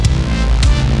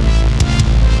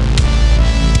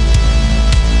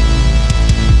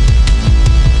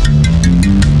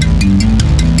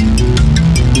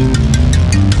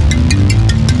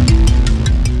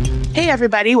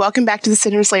everybody. Welcome back to the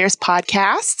Sinner Slayers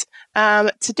podcast.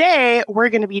 Today, we're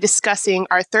going to be discussing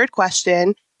our third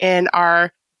question in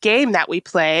our game that we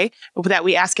play, that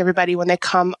we ask everybody when they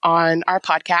come on our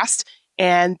podcast.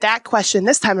 And that question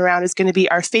this time around is going to be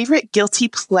our favorite guilty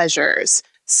pleasures.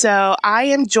 So I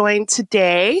am joined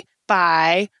today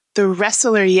by the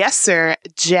wrestler yeser,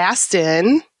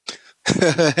 Justin.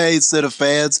 Hey, Sinner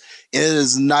fans. It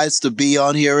is nice to be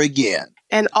on here again.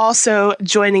 And also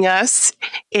joining us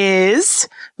is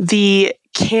the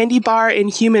candy bar in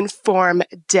human form,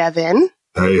 Devin.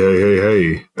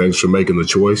 Hey. Thanks for making the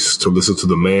choice to listen to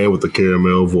the man with the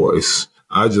caramel voice.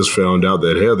 I just found out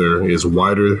that Heather is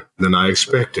whiter than I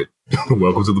expected.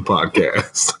 Welcome to the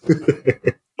podcast.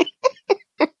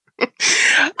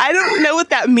 I don't know what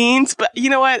that means, but you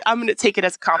know what? I'm going to take it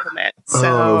as a compliment.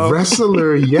 So,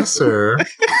 wrestler, yes, sir.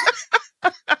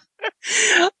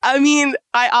 I mean,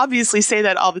 I obviously say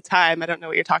that all the time. I don't know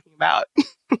what you're talking about.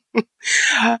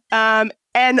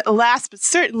 And last but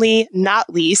certainly not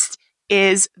least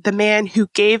is the man who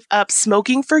gave up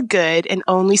smoking for good and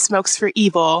only smokes for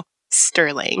evil,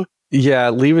 Sterling. Yeah,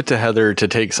 leave it to Heather to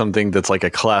take something that's like a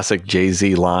classic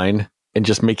Jay-Z line and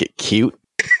just make it cute.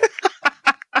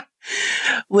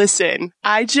 Listen,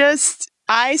 I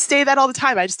say that all the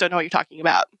time. I just don't know what you're talking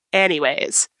about.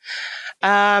 Anyways.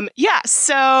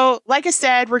 So like I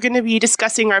said, we're going to be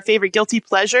discussing our favorite guilty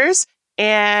pleasures,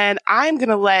 and I'm going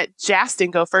to let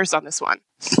Justin go first on this one.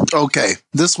 Okay.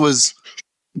 This was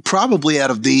probably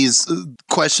out of these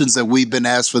questions that we've been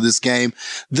asked for this game,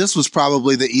 this was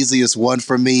probably the easiest one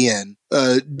for me. And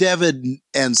Devin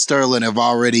and Sterling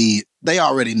already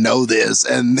know this.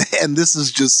 And this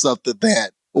is just something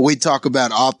that we talk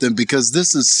about often because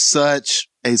this is such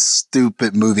a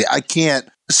stupid movie. I can't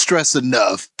stress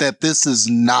enough that this is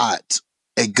not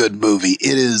a good movie.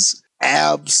 It is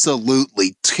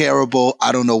absolutely terrible.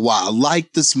 I don't know why I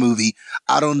like this movie.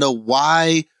 I don't know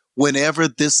why whenever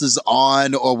this is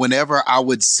on or whenever I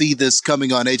would see this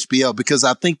coming on HBO, because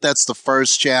I think that's the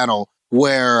first channel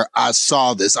where I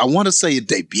saw this. I want to say it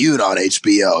debuted on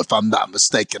HBO, if I'm not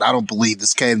mistaken. I don't believe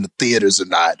this came to theaters or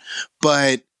not.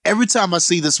 But every time I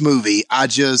see this movie, I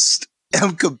just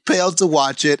am compelled to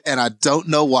watch it, and I don't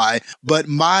know why. But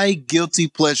my guilty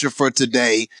pleasure for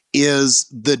today is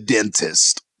The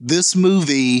Dentist. This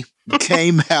movie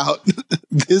came out.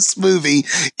 This movie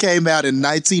came out in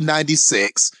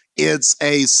 1996. It's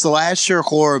a slasher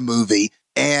horror movie,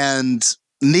 and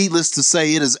needless to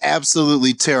say, it is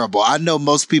absolutely terrible. I know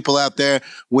most people out there,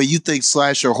 when you think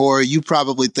slasher horror, you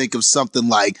probably think of something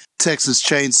like Texas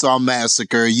Chainsaw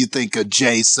Massacre. You think of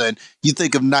Jason. You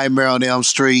think of Nightmare on Elm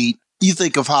Street. You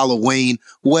think of Halloween.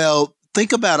 Well,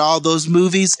 think about all those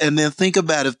movies and then think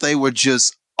about if they were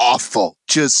just awful,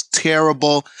 just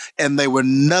terrible, and they were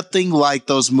nothing like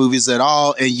those movies at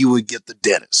all, and you would get The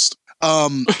Dentist.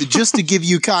 Just to give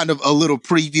you kind of a little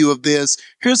preview of this,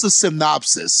 here's a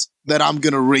synopsis that I'm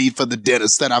going to read for The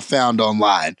Dentist that I found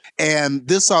online. And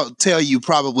this will tell you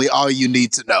probably all you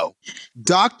need to know.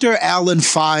 Dr. Alan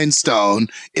Feinstein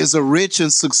is a rich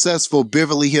and successful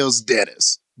Beverly Hills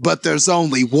dentist. But there's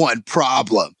only one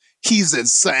problem. He's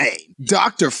insane.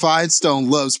 Dr.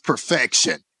 Feinstein loves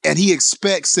perfection, and he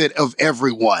expects it of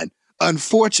everyone.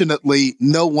 Unfortunately,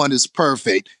 no one is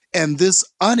perfect, and this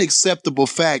unacceptable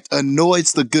fact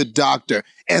annoys the good doctor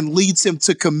and leads him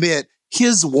to commit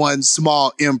his one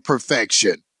small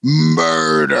imperfection: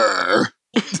 murder.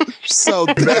 So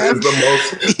that is the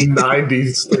most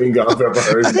 90s thing I've ever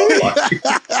heard in my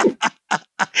life.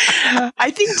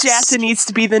 I think Justin needs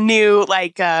to be the new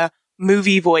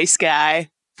movie voice guy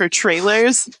for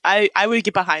trailers. I would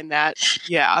get behind that.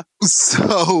 Yeah.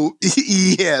 So,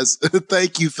 yes,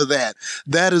 thank you for that.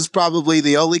 That is probably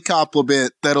the only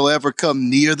compliment that'll ever come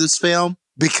near this film,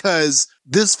 because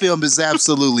this film is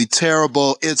absolutely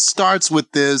terrible. It starts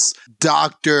with this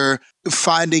doctor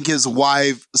finding his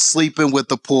wife sleeping with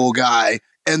the pool guy.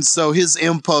 And so his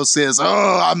impulse is,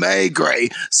 oh, I'm angry.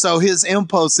 So his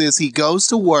impulse is he goes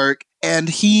to work, and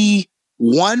he,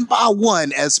 one by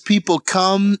one, as people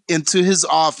come into his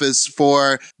office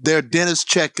for their dentist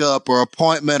checkup or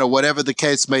appointment or whatever the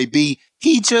case may be,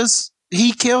 he kills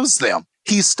them.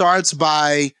 He starts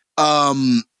by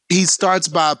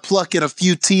plucking a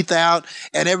few teeth out,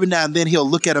 and every now and then he'll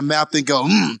look at a mouth and go,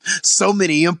 so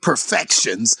many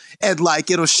imperfections. And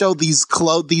it'll show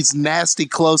these nasty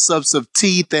close-ups of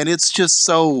teeth, and it's just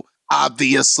so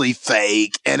obviously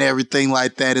fake and everything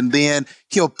like that. And then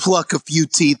he'll pluck a few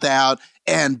teeth out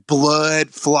and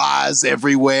blood flies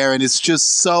everywhere, and it's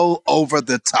just so over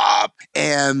the top.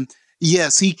 And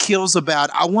yes, he kills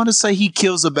about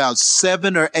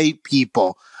 7 or 8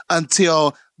 people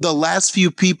until the last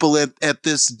few people at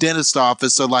this dentist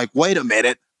office are like, wait a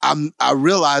minute. I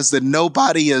realize that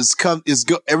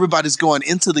everybody's going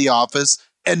into the office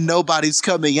and nobody's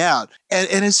coming out.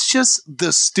 And it's just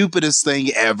the stupidest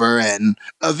thing ever. And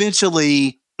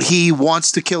eventually he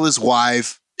wants to kill his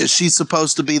wife. She's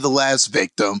supposed to be the last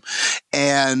victim.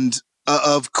 And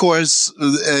of course,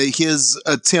 his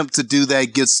attempt to do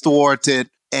that gets thwarted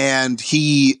and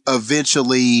he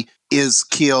eventually is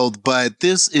killed. But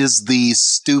this is the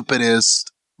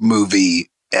stupidest movie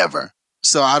ever.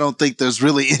 So I don't think there's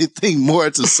really anything more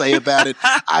to say about it.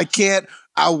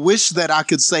 I wish that I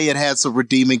could say it had some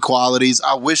redeeming qualities.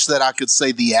 I wish that I could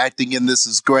say the acting in this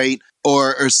is great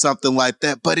or something like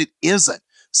that, but it isn't.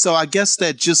 So I guess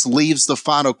that just leaves the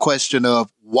final question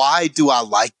of why do I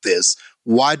like this?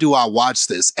 Why do I watch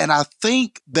this? And I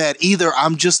think that either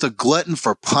I'm just a glutton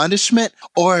for punishment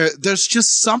or there's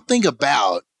just something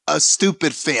about a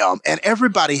stupid film, and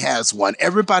everybody has one.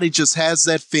 Everybody just has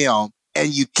that film.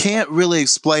 And you can't really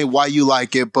explain why you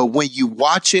like it, but when you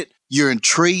watch it, you're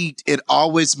intrigued. It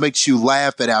always makes you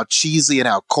laugh at how cheesy and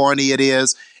how corny it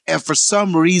is. And for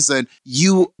some reason,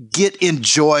 you get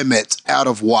enjoyment out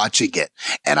of watching it.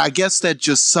 And I guess that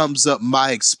just sums up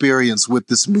my experience with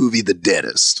this movie, The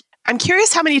Dentist. I'm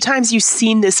curious how many times you've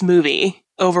seen this movie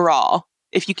overall,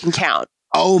 if you can count.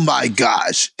 Oh my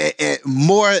gosh.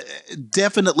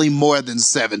 Definitely more than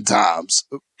 7 times.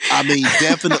 I mean,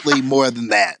 definitely more than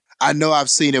that. I know I've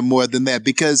seen it more than that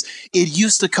because it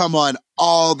used to come on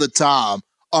all the time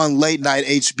on late night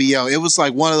HBO. It was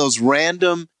like one of those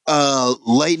random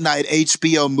late night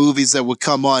HBO movies that would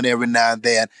come on every now and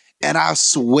then. And I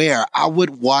swear I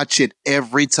would watch it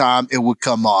every time it would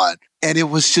come on. And it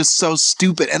was just so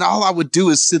stupid. And all I would do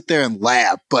is sit there and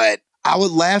laugh, but I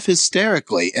would laugh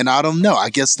hysterically. And I don't know. I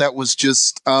guess that was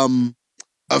just a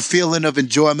feeling of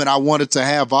enjoyment I wanted to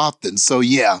have often. So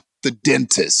yeah, The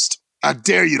Dentist. I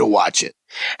dare you to watch it.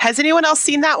 Has anyone else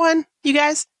seen that one, you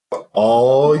guys?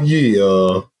 Oh,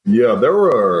 yeah. Yeah, there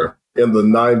were, in the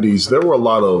 90s, there were a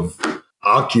lot of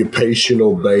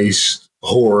occupational-based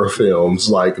horror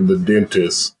films like The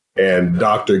Dentist and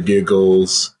Dr.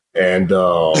 Giggles and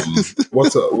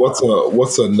what's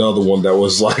another one that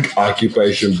was like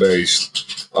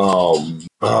occupation-based?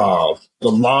 The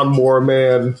Lawnmower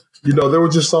Man. You know, there were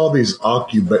just all these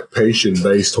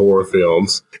occupation-based horror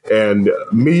films. And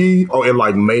and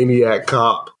like Maniac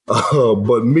Cop.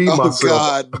 But me, myself,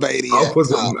 God, Maniac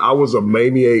I was a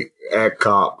Maniac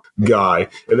Cop guy.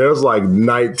 And there's like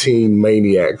 19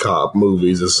 Maniac Cop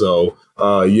movies or so.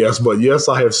 Yes,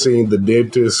 I have seen The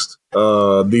Dentist.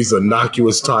 These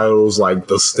innocuous titles like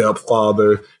The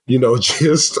Stepfather. You know,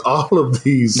 just all of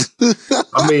these.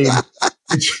 I mean...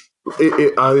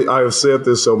 I have said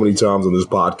this so many times on this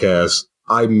podcast.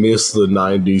 I miss the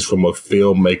 90s from a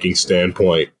filmmaking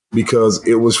standpoint because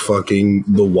it was fucking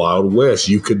the Wild West.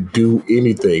 You could do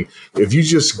anything. If you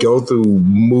just go through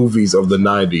movies of the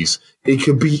 90s, it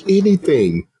could be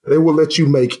anything. They will let you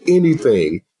make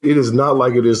anything. It is not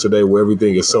like it is today where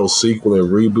everything is so sequel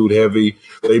and reboot heavy.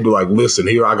 They'd be like, listen,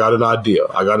 here, I got an idea.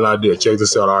 Check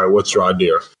this out. All right, what's your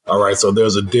idea? All right, so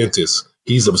there's a dentist.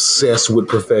 He's obsessed with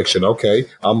perfection. Okay,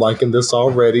 I'm liking this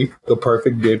already. The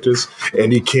perfect dentist.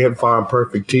 And he can't find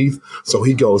perfect teeth. So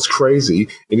he goes crazy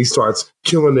and he starts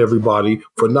killing everybody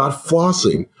for not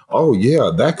flossing. Oh, yeah,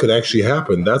 that could actually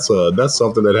happen. That's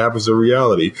something that happens in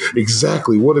reality.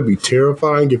 Exactly. Wouldn't it be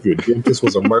terrifying if your dentist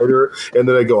was a murderer? And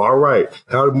then they go, all right,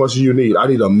 how much do you need? I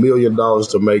need $1 million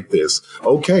to make this.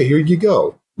 Okay, here you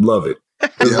go. Love it.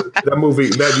 Yeah. That movie.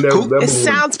 It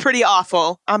sounds pretty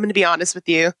awful. I'm going to be honest with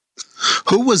you.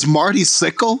 Who was Marty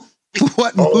Sickle?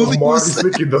 What movie was that?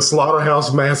 Marty, The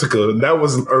Slaughterhouse Massacre. That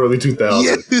was early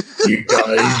 2000. Yeah. You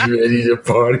guys ready to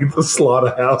party? The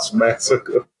Slaughterhouse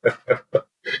Massacre.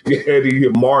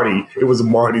 Marty. It was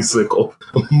Marty Sickle.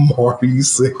 Marty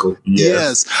Sickle.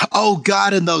 Yes. Oh,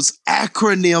 God, and those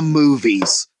acronym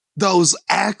movies. Those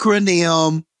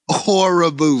acronym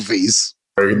horror movies.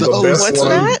 What's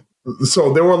that?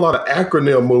 So there were a lot of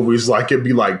acronym movies, like it'd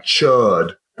be like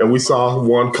Chud. And we saw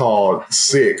one called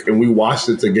Sick, and we watched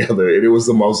it together. And it was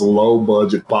the most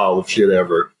low-budget pile of shit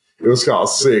ever. It was called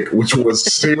Sick, which was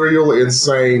Serial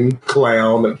Insane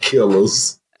Clown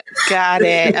Killers. Got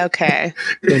it. Okay.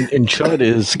 And Chud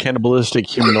is Cannibalistic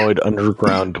Humanoid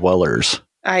Underground Dwellers.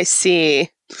 I see.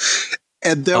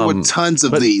 And there were tons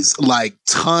of these, like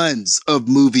tons of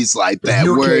movies like that,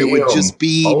 where it would just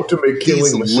be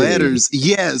these letters.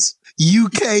 Yes.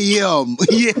 UKM.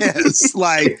 Yes.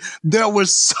 Like there were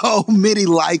so many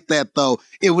like that, though.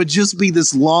 It would just be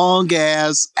this long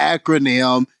ass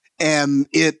acronym and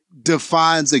it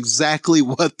defines exactly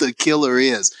what the killer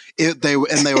is. They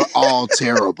were all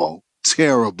terrible.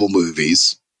 terrible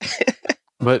movies.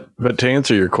 But to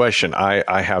answer your question,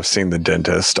 I have seen The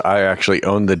Dentist. I actually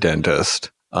own The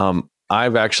Dentist.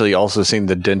 I've actually also seen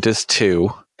The Dentist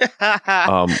 2,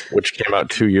 which came out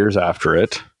 2 years after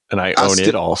it, and I own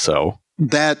it also.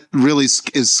 That really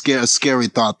is a scary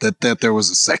thought that there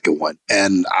was a second one,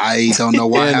 and I don't know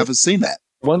why I haven't seen that.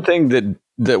 One thing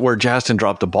that where Justin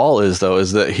dropped the ball is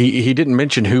that he didn't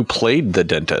mention who played the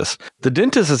dentist. The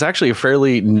dentist is actually a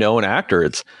fairly known actor.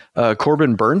 It's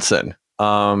Corbin Burnson.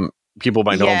 People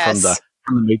might know him from the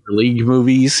Major League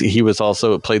movies. He was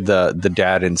also played the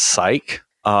dad in Psych.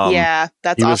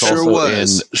 That's awesome.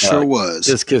 Sure was.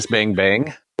 Kiss Kiss Bang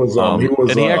Bang.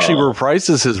 And he actually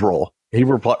reprises his role. He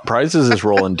reprises his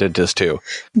role in Dentist too.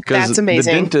 That's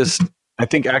amazing. The dentist, I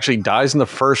think, actually dies in the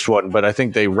first one, but I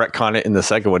think they retcon it in the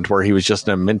second one to where he was just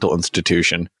in a mental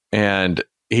institution and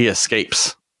he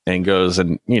escapes and goes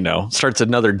and, starts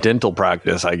another dental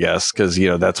practice, I guess, because,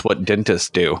 that's what dentists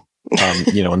do,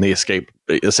 and they escape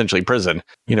essentially prison,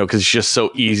 because it's just so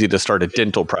easy to start a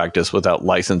dental practice without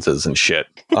licenses and shit.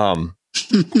 But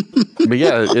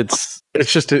yeah, it's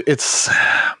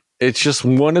just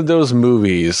one of those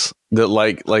movies that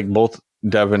like both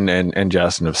Devin and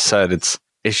Justin have said, it's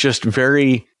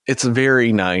very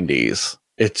 90s.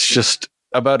 It's just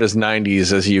about as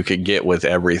 90s as you could get with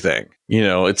everything.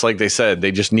 It's like they said,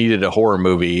 they just needed a horror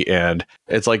movie. And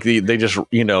it's like they just,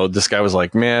 this guy was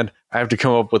like, man, I have to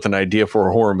come up with an idea for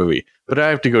a horror movie, but I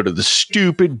have to go to the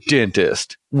stupid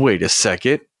dentist. Wait a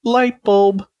second, light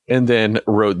bulb. And then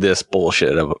wrote this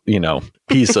bullshit of,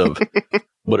 piece of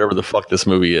whatever the fuck this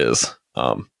movie is.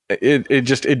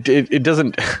 It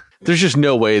doesn't, there's just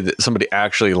no way that somebody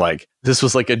actually this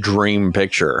was like a dream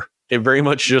picture. It very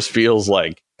much just feels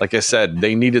like I said,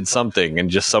 they needed something and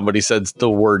just somebody said the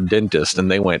word dentist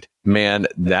and they went, man,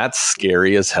 that's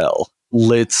scary as hell.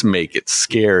 Let's make it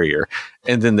scarier.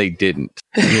 And then they didn't,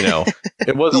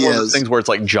 it wasn't one of those things where it's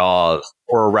like Jaws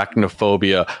or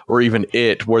Arachnophobia or even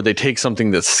It, where they take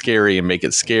something that's scary and make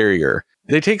it scarier.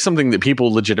 They take something that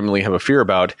people legitimately have a fear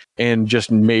about and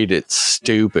just made it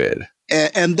stupid.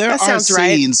 And there are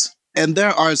scenes, and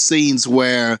there are scenes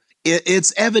where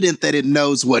it's evident that it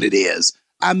knows what it is.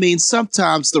 I mean,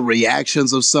 sometimes the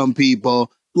reactions of some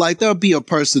people, like there'll be a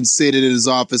person sitting in his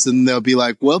office and they'll be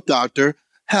like, well, doctor,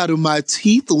 how do my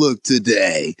teeth look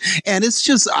today? And it's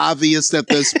just obvious that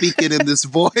they're speaking in this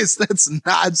voice that's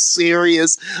not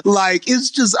serious. Like, it's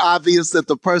just obvious that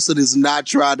the person is not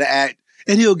trying to act.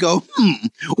 And he'll go,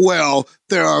 well,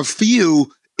 there are a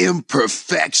few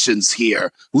imperfections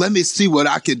here. Let me see what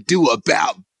I can do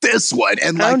about this one.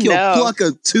 And he'll pluck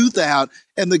a tooth out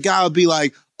and the guy will be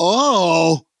like,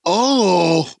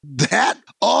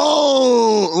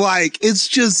 it's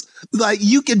just like,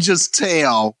 you can just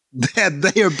tell that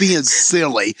they are being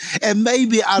silly. And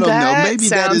maybe, I don't know, maybe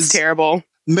that is terrible.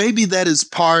 Maybe that is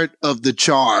part of the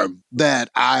charm that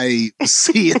I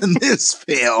see in this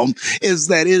film, is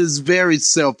that it is very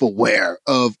self-aware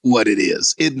of what it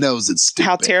is. It knows it's stupid.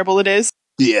 How terrible it is?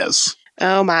 Yes.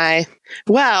 Oh my.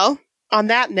 Well, on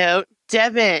that note,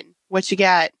 Devin, what you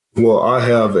got? Well, I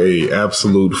have a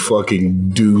absolute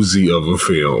fucking doozy of a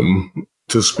film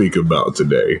to speak about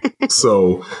today.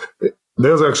 So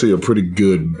there's actually a pretty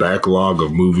good backlog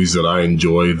of movies that I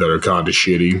enjoy that are kind of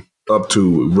shitty, up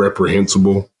to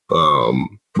reprehensible.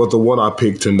 But the one I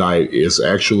picked tonight is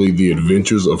actually The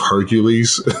Adventures of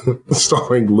Hercules,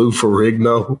 starring Lou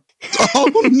Ferrigno.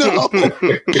 Oh, no.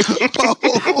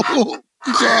 Oh,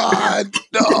 God,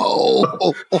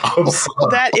 no.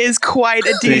 That is quite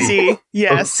a doozy.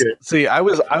 Yes. Okay. See, I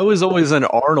was always an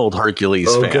Arnold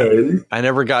Hercules fan. I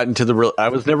never got into I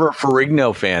was never a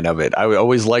Ferrigno fan of it. I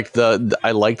always liked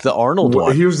the Arnold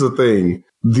one. Here's the thing.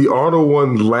 The Arnold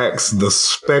one lacks the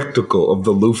spectacle of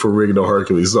the Lou Ferrigno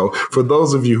Hercules. So for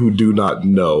those of you who do not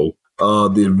know,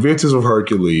 The Adventures of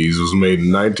Hercules was made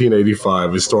in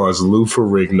 1985. It stars Lou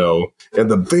Ferrigno.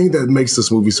 And the thing that makes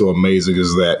this movie so amazing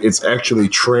is that it's actually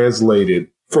translated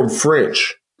from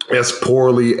French as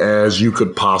poorly as you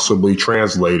could possibly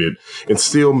translate it and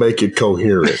still make it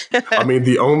coherent. I mean,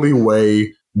 the only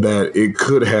way that it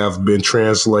could have been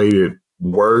translated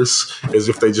worse is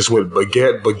if they just went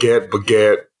baguette, baguette,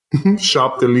 baguette,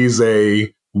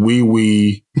 Champs-Élysées, oui,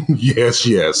 oui, yes,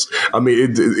 yes. I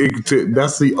mean,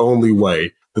 that's the only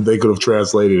way that they could have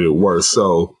translated it worse.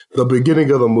 So the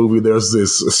beginning of the movie, there's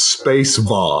this space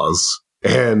vase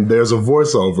and there's a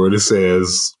voiceover and it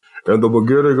says, "In the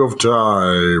beginning of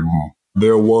time,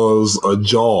 there was a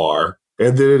jar,"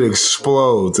 and then it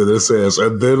explodes and it says,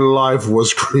 "And then life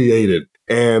was created."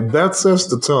 And that sets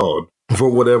the tone for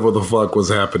whatever the fuck was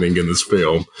happening in this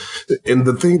film. And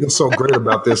the thing that's so great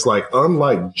about this, like,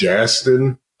 unlike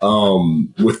Justin,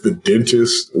 with the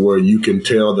dentist, where you can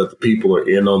tell that the people are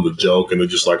in on the joke and they're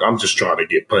just like, I'm just trying to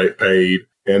get paid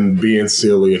and being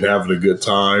silly and having a good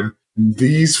time.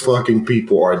 These fucking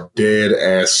people are dead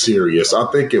ass serious. I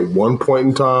think at one point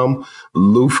in time,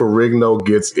 Lou Ferrigno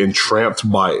gets entrapped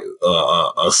by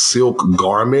a silk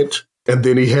garment, and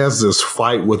then he has this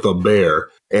fight with a bear.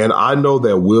 And I know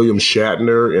that William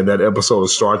Shatner in that episode of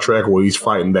Star Trek where he's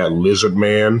fighting that lizard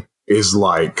man is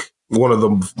like one of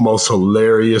the most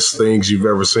hilarious things you've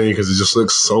ever seen because it just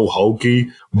looks so hokey.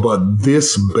 But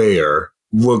this bear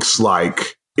looks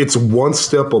like it's one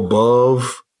step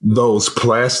above those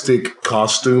plastic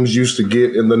costumes used to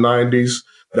get in the 90s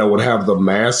that would have the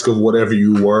mask of whatever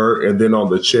you were, and then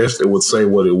on the chest it would say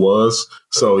what it was.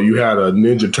 So you had a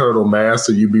Ninja Turtle mask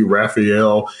and you'd be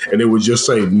Raphael, and it would just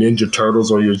say Ninja Turtles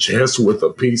on your chest with a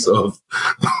piece of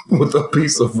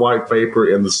white paper,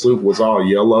 and the suit was all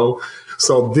yellow.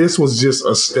 So this was just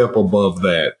a step above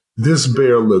that. This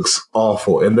bear looks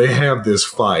awful, and they have this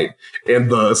fight, and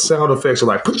the sound effects are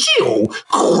like, "Pachoo,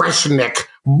 Kreshnik,"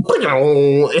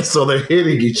 and so they're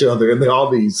hitting each other, and all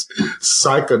these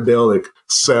psychedelic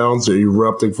sounds are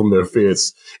erupting from their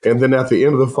fists. And then at the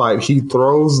end of the fight, he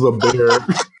throws the bear.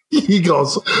 He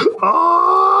goes,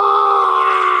 "Ah!"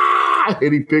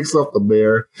 and he picks up the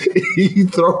bear. He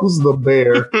throws the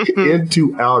bear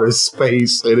into outer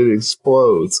space, and it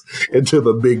explodes into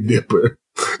the Big Dipper.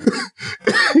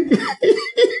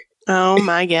 Oh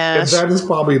my gosh. And that is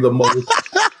probably the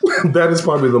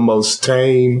most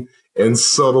tame and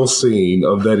subtle scene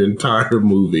of that entire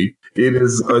movie. It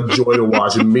is a joy to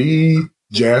watch. Me,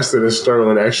 Justin, and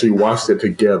Sterling actually watched it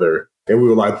together, and we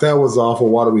were like, that was awful.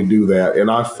 Why do we do that?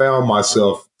 And I found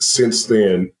myself since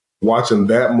then watching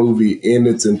that movie in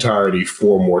its entirety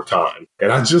 4 more times.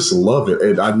 And I just love it.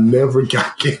 And I never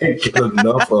can't get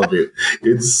enough of it.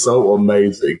 It's so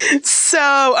amazing.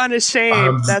 So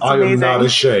unashamed. That's amazing. I am not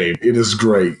ashamed. It is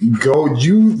great.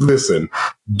 Listen,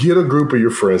 get a group of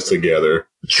your friends together.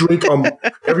 Drink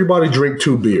everybody drink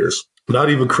 2 beers.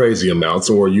 Not even crazy amounts,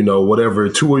 or, whatever,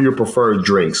 2 of your preferred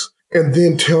drinks. And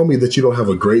then tell me that you don't have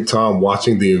a great time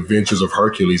watching The Adventures of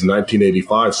Hercules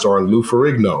 1985 starring Lou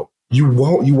Ferrigno. You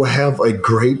won't. You will have a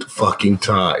great fucking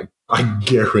time. I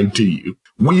guarantee you.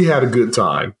 We had a good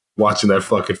time watching that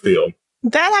fucking film.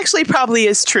 That actually probably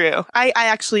is true. I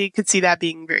actually could see that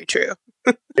being very true.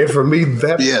 And for me,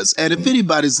 yes. And if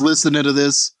anybody's listening to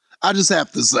this, I just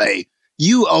have to say,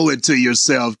 you owe it to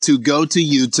yourself to go to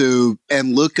YouTube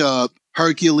and look up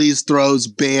Hercules throws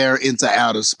bear into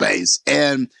outer space.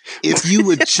 And if you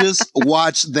would just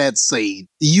watch that scene,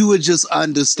 you would just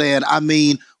understand. I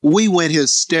mean, we went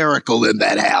hysterical in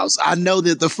that house. I know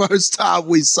that the first time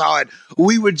we saw it,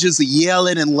 we were just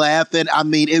yelling and laughing. I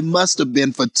mean, it must have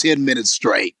been for 10 minutes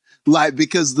straight.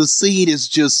 Because the scene is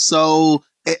just so,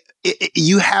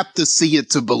 you have to see it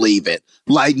to believe it.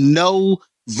 No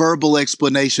verbal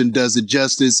explanation does it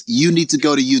justice. You need to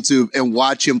go to YouTube and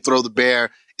watch him throw the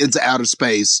bear into outer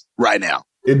space right now.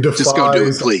 It defies just go do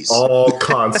it, please. All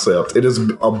concept. It is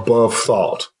above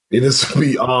thought. It is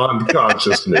beyond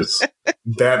consciousness.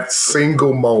 That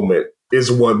single moment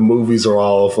is what movies are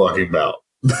all fucking about.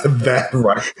 That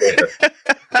right there.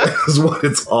 That is what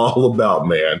it's all about,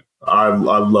 man. I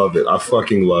love it. I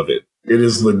fucking love it. It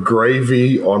is the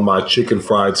gravy on my chicken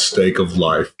fried steak of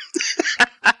life.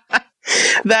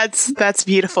 That's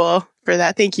beautiful for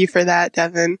that. Thank you for that,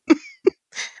 Devin.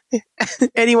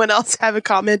 Anyone else have a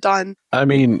comment on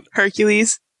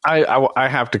Hercules? I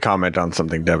have to comment on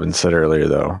something Devin said earlier,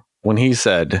 though. When he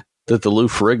said that the Lou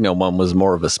Ferrigno one was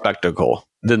more of a spectacle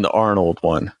than the Arnold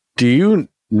one. Do you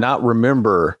not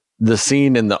remember the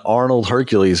scene in the Arnold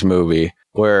Hercules movie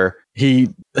where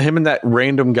him and that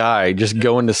random guy just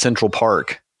go into Central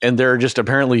Park, and there are just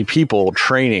apparently people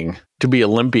training to be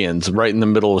Olympians right in the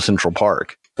middle of Central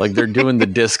Park? They're doing the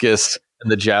discus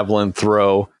and the javelin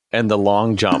throw and the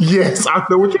long jump. Yes, I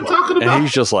know what you're talking about. And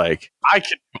he's just like, I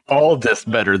can do all this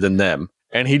better than them.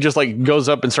 And he just goes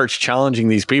up and starts challenging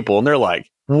these people. And they're like,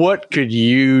 what could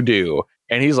you do?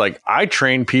 And he's like, I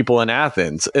trained people in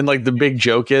Athens. And the big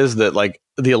joke is that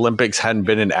the Olympics hadn't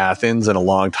been in Athens in a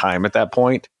long time at that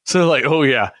point. So they're like, oh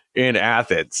yeah, in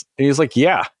Athens. And he's like,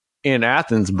 yeah, in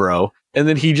Athens, bro. And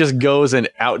then he just goes and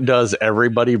outdoes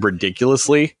everybody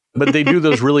ridiculously. But they do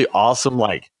those really awesome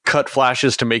cut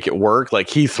flashes to make it work.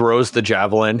 He throws the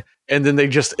javelin, and then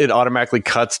it automatically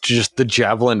cuts to just the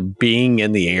javelin being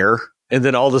in the air. And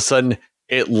then all of a sudden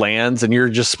it lands, and you're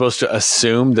just supposed to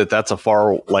assume that that's a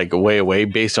far way away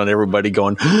based on everybody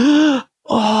going,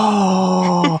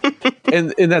 oh,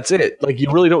 and that's it.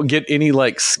 You really don't get any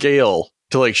scale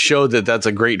to show that that's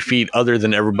a great feat other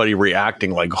than everybody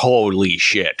reacting holy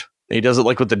shit. And he does it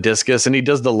like with the discus, and he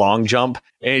does the long jump,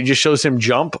 and it just shows him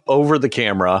jump over the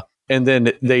camera. And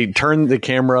then they turn the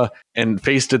camera and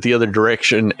faced it the other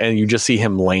direction, and you just see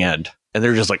him land. And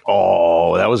they're just like,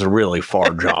 oh, that was a really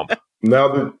far jump. Now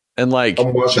that And like,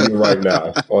 I'm watching it right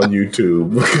now on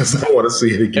YouTube because I want to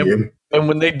see it again. And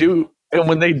when they do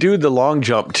the long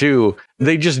jump too,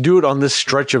 they just do it on this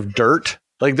stretch of dirt.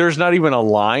 Like there's not even a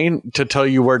line to tell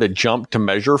you where to jump to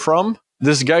measure from.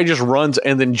 This guy just runs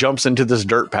and then jumps into this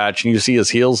dirt patch, and you see his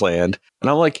heels land. And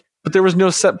I'm like, but there was no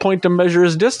set point to measure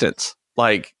his distance.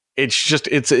 Like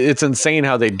it's insane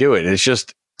how they do it. It's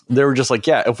just, they were just like,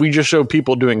 yeah, if we just show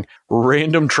people doing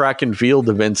random track and field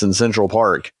events in Central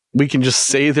Park, we can just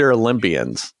say they're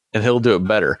Olympians and he'll do it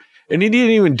better. And he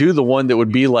didn't even do the one that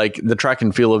would be like the track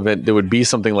and field event that would be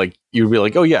something like, you'd be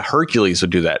like, oh yeah, Hercules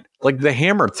would do that. Like the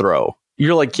hammer throw.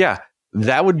 You're like, yeah,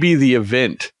 that would be the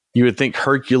event you would think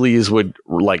Hercules would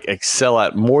like excel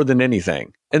at more than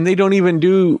anything. And they don't even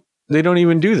do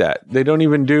that. They don't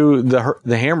even do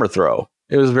the hammer throw.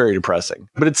 It was very depressing,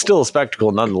 but it's still a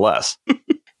spectacle nonetheless.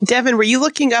 Devin, were you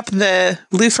looking up the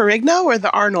Lou Ferrigno or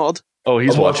the Arnold? Oh,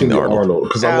 he's watching the Arnold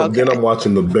because then I'm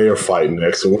watching the bear fight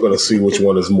next, and we're going to see which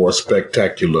one is more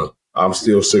spectacular. I'm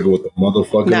still sticking with the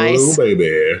motherfucking Lou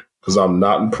baby because I'm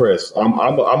not impressed. I'm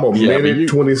a minute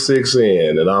 26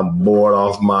 in, and I'm bored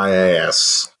off my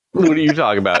ass. What are you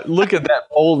talking about? Look at that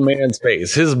old man's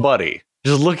face, his buddy.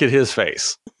 Just look at his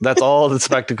face. That's all the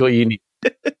spectacle you need.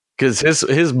 Because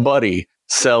his buddy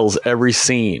sells every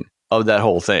scene of that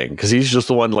whole thing. Because he's just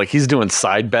the one, like, he's doing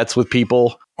side bets with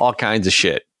people, all kinds of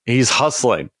shit. He's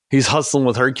hustling. He's hustling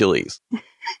with Hercules.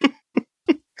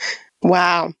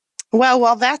 Wow. Well,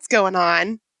 while that's going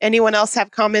on, anyone else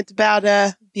have comment about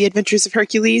the Adventures of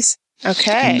Hercules?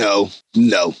 Okay.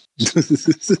 No.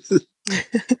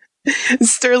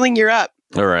 Sterling, you're up.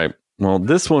 All right. Well,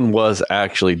 this one was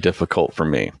actually difficult for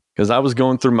me because I was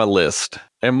going through my list,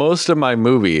 and most of my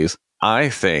movies, I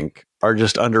think, are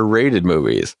just underrated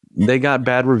movies. They got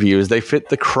bad reviews. They fit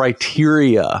the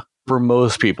criteria for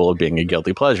most people of being a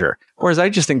guilty pleasure. Whereas I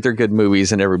just think they're good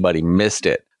movies and everybody missed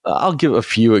it. I'll give a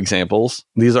few examples.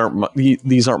 These aren't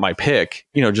my pick,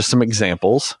 just some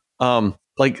examples.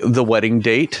 Like The Wedding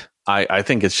Date. I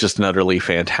think it's just an utterly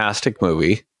fantastic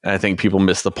movie. And I think people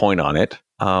miss the point on it.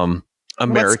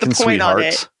 American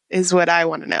Sweethearts is what I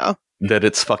want to know. That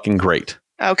it's fucking great.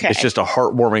 Okay. It's just a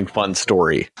heartwarming, fun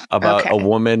story about a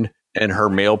woman and her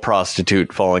male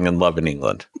prostitute falling in love in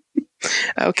England.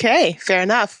 Okay, fair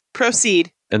enough.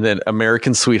 Proceed. And then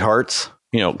American Sweethearts,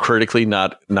 critically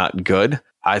not good.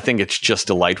 I think it's just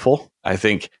delightful. I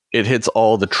think it hits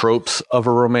all the tropes of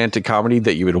a romantic comedy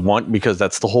that you would want because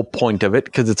that's the whole point of it.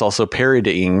 Because it's also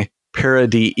parodying, however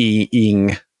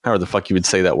the fuck you would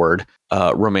say that word,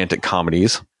 romantic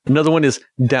comedies. Another one is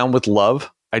Down with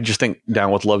Love. I just think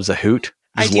Down with Love's a hoot.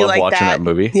 I just love watching that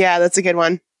movie. Yeah, that's a good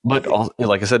one. But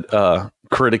like I said,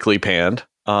 critically panned.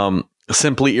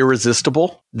 Simply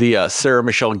Irresistible, the Sarah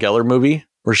Michelle Gellar movie,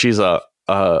 where she's a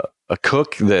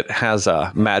cook that has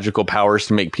magical powers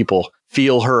to make people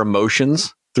feel her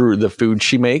emotions through the food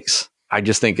she makes. I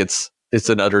just think it's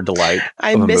an utter delight.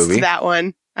 I missed that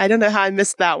one. I don't know how I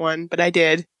missed that one, but I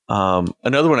did.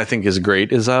 Another one I think is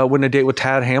great is When a Date with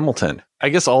Tad Hamilton. I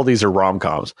guess all these are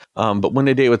rom-coms, but When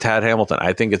a Date with Tad Hamilton,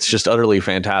 I think it's just utterly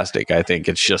fantastic. I think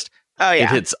it's just, it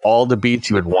hits all the beats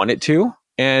you would want it to,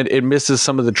 and it misses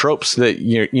some of the tropes that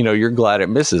you're glad it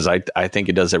misses. I think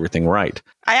it does everything right.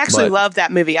 I actually love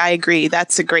that movie. I agree.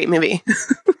 That's a great movie.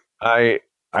 I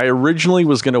originally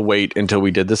was going to wait until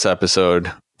we did this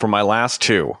episode for my last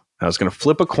two. I was going to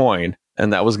flip a coin,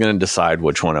 and that was going to decide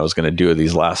which one I was going to do of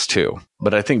these last two.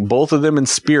 But I think both of them in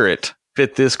spirit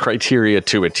fit this criteria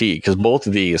to a T, because both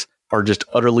of these are just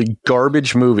utterly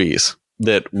garbage movies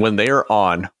that when they are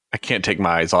on, I can't take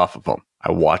my eyes off of them.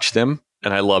 I watch them,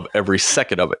 and I love every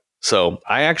second of it. So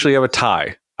I actually have a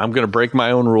tie. I'm going to break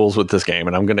my own rules with this game,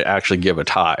 and I'm going to actually give a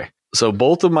tie. So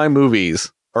both of my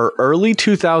movies are early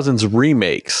 2000s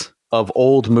remakes of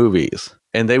old movies,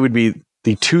 and they would be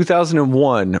the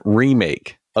 2001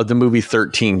 remake of the movie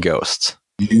 13 Ghosts.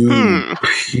 You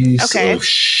piece of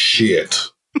shit.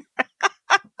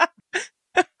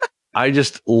 I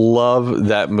just love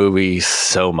that movie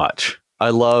so much.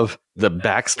 I love the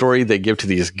backstory they give to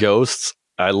these ghosts.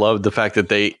 I love the fact that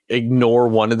they ignore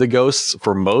one of the ghosts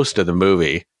for most of the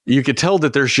movie. You could tell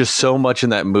that there's just so much in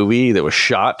that movie that was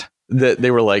shot that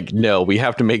they were like, no, we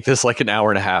have to make this like an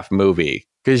hour and a half movie.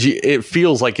 Because it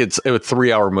feels like it's a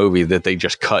 3-hour movie that they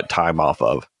just cut time off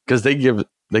of. Because they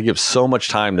give so much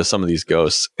time to some of these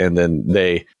ghosts, and then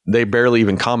they barely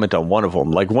even comment on one of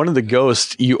them. Like one of the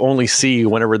ghosts you only see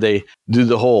whenever they do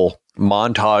the whole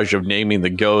montage of naming the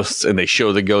ghosts, and they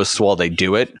show the ghosts while they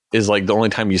do it, is like the only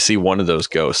time you see one of those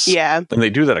ghosts. Yeah. And they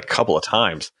do that a couple of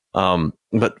times.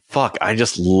 But fuck, I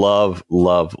just love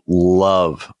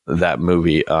that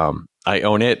movie. I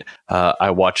own it. I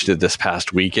watched it this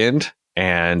past weekend,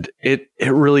 and it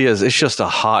really is. It's just a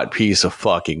hot piece of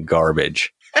fucking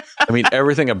garbage. I mean,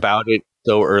 everything about it,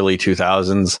 so early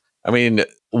 2000s. I mean,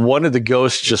 one of the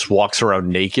ghosts just walks around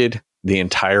naked the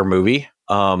entire movie.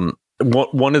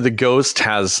 One of the ghosts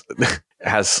has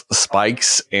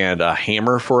spikes and a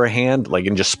hammer for a hand,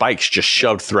 and just spikes just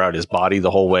shoved throughout his body the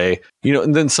whole way.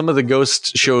 And then some of the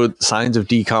ghosts showed signs of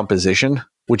decomposition,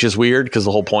 which is weird because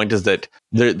the whole point is that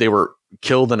they were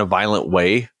killed in a violent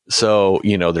way. So,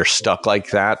 they're stuck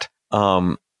like that.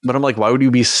 But I'm like, why would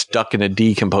you be stuck in a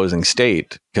decomposing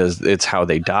state? Because it's how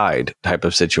they died type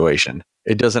of situation.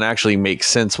 It doesn't actually make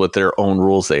sense with their own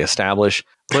rules they establish.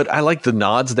 But I like the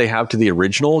nods they have to the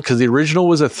original, because the original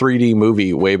was a 3D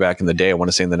movie way back in the day. I want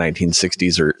to say in the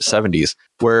 1960s or 70s,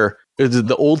 where it was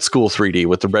the old school 3D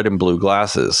with the red and blue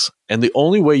glasses. And the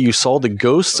only way you saw the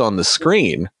ghosts on the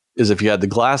screen is if you had the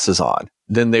glasses on.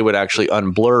 Then they would actually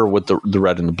unblur with the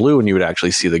red and the blue, and you would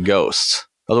actually see the ghosts.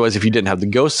 Otherwise, if you didn't have the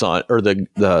ghosts on or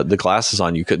the glasses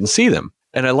on, you couldn't see them.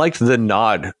 And I liked the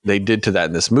nod they did to that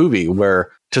in this movie,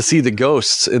 where to see the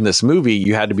ghosts in this movie,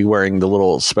 you had to be wearing the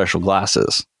little special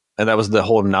glasses. And that was the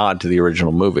whole nod to the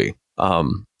original movie.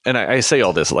 And I say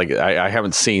all this, like I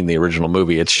haven't seen the original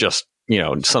movie. It's just,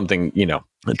 something,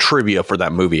 a trivia for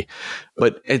that movie.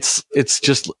 But it's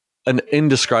just an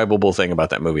indescribable thing about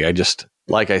that movie.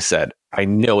 Like I said, I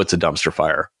know it's a dumpster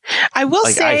fire. I will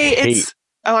say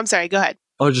oh, I'm sorry. Go ahead.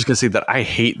 I was just going to say that I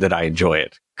hate that I enjoy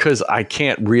it, because I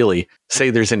can't really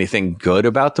say there's anything good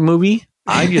about the movie.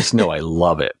 I just know I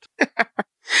love it.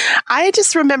 I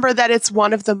just remember that it's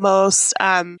one of the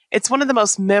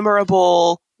most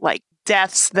memorable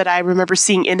deaths that I remember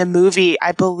seeing in a movie.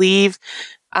 I believe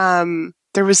they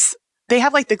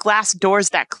have the glass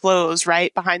doors that close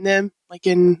right behind them,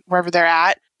 in wherever they're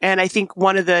at. And I think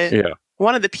one of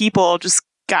the people just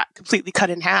got completely cut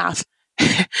in half.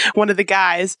 One of the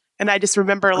guys. And I just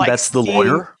remember that's the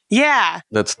lawyer? Yeah.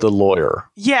 That's the lawyer.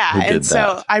 Yeah. And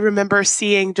so I remember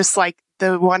seeing just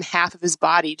the one half of his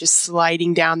body just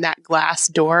sliding down that glass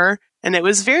door. And it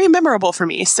was very memorable for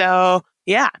me. So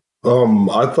yeah.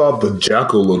 I thought the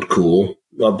jackal looked cool.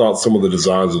 I thought some of the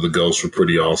designs of the ghosts were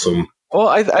pretty awesome. Well,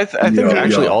 I think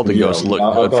actually all the ghosts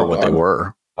looked good for what they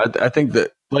were. I think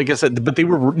that, like I said, but they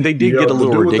did get a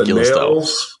little ridiculous though.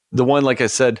 The one, like I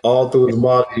said, all through his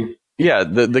body. Yeah,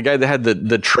 the guy that had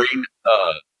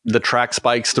the track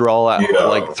spikes through all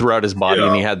that, throughout his body,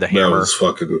 and he had the hammer. That was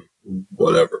fucking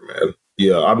whatever, man.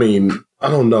 Yeah, I mean, I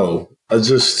don't know.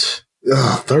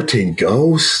 13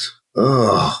 Ghosts?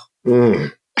 I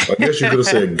guess you could have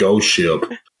said Ghost Ship.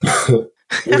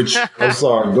 Which, I'm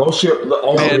sorry, Ghost Ship, the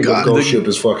only Ghost Ship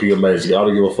is fucking amazing. I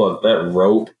don't give a fuck. That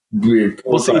rope.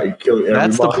 Killing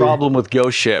that's the problem with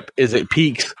Ghost Ship, is it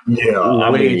peaks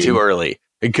way too early.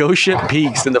 A Ghost Ship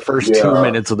peaks in the first 2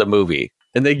 minutes of the movie,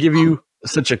 and they give you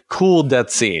such a cool death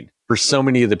scene for so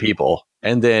many of the people,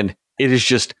 and then it is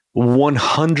just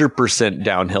 100%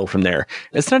 downhill from there.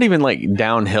 It's not even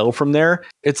downhill from there.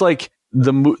 It's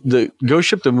the Ghost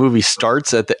Ship, the movie,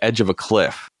 starts at the edge of a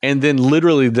cliff, and then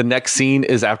literally the next scene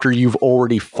is after you've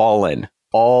already fallen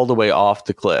all the way off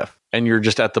the cliff, and you're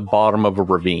just at the bottom of a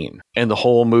ravine, and the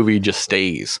whole movie just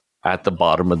stays at the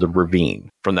bottom of the ravine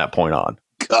from that point on.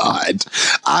 God,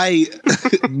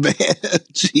 man,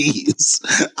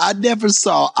 jeez. I never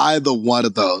saw either one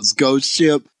of those, Ghost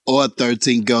Ship or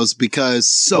 13 Ghosts, because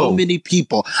so many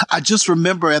people, I just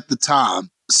remember at the time,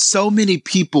 so many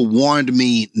people warned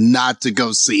me not to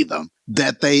go see them,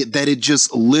 that it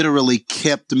just literally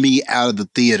kept me out of the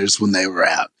theaters when they were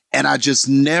out. And I just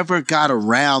never got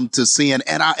around to seeing,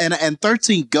 and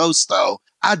 13 Ghosts though,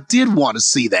 I did want to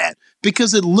see that,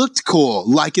 because it looked cool.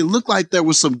 It looked like there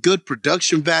was some good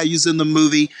production values in the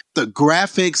movie. The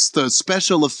graphics, the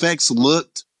special effects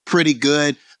looked pretty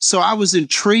good. So I was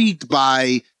intrigued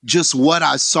by just what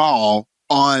I saw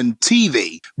on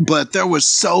TV. But there were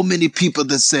so many people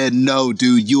that said, no,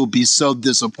 dude, you'll be so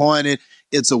disappointed.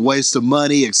 It's a waste of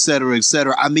money, et cetera, et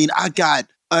cetera. I mean, I got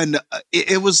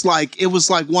it was like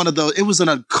one of those, it was an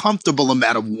uncomfortable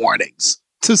amount of warnings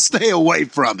to stay away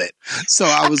from it. So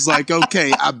I was like,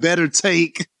 okay, I better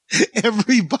take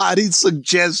everybody's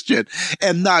suggestion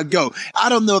and not go. I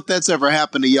don't know if that's ever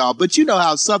happened to y'all, but you know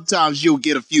how sometimes you'll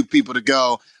get a few people to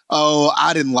go, oh,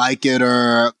 I didn't like it,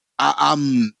 or I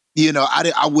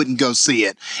wouldn't go see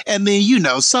it. And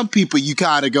then, some people you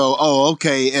kind of go, oh,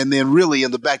 okay. And then really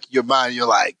in the back of your mind, you're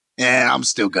like, I'm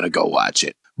still going to go watch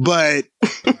it. But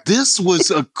this was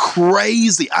a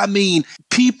crazy, I mean,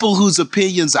 people whose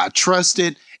opinions I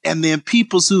trusted and then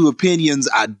people's whose opinions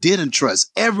I didn't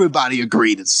trust. Everybody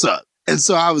agreed it sucked. And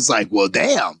so I was like, well,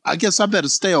 damn, I guess I better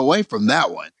stay away from that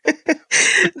one.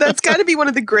 That's got to be one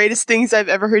of the greatest things I've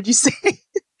ever heard you say.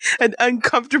 An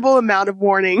uncomfortable amount of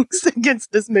warnings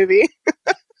against this movie.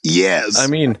 Yes. I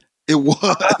mean, it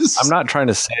was. I'm not trying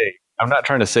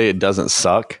to say it doesn't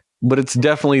suck, but it's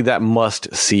definitely that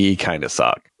must see kind of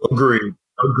suck. Agreed.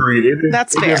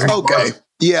 That's fair. Okay.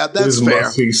 Yeah, that's fair.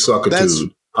 Must see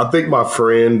suckitude. I think my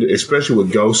friend, especially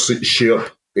with Ghost Ship,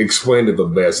 explained it the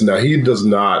best. Now, he does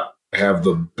not have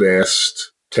the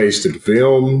best taste in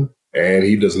film, and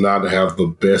he does not have the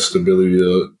best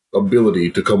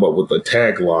ability to come up with a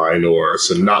tagline or a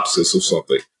synopsis of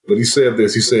something. But he said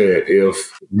this. He said,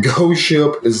 if Ghost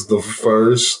Ship is the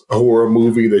first horror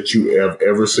movie that you have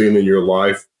ever seen in your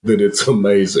life, then it's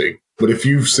amazing. But if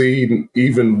you've seen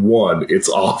even one, it's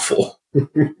awful.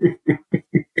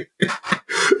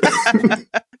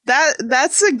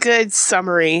 That's a good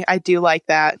summary. I do like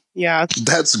that. Yeah.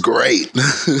 That's great.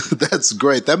 That's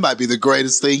great. That might be the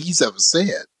greatest thing he's ever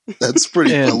said. That's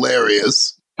pretty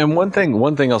hilarious. And one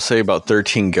thing I'll say about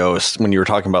 13 Ghosts, when you were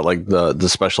talking about like the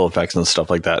special effects and stuff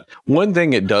like that, one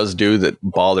thing it does do that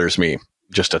bothers me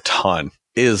just a ton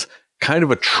is kind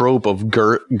of a trope of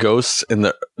ghosts in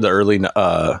the early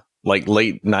like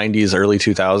late 90s, early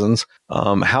 2000s.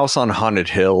 House on Haunted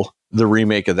Hill, the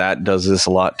remake of that, does this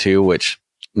a lot too, which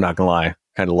I'm not gonna lie,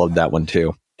 kind of loved that one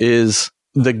too. Is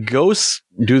the ghosts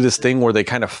do this thing where they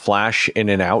kind of flash in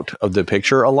and out of the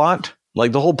picture a lot.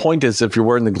 Like the whole point is if you're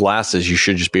wearing the glasses, you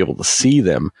should just be able to see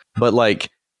them. But like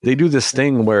they do this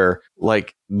thing where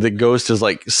like the ghost is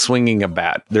like swinging a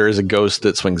bat. There is a ghost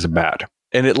that swings a bat,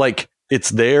 and it's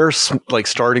there like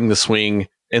starting the swing,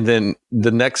 and then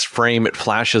the next frame it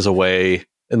flashes away,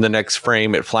 and the next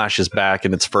frame it flashes back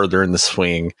and it's further in the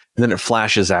swing. And then it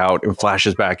flashes out and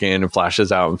flashes back in and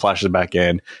flashes out and flashes back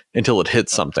in until it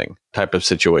hits something type of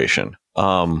situation.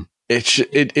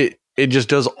 It just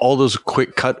does all those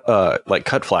quick cut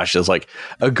flashes. Like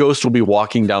a ghost will be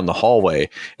walking down the hallway,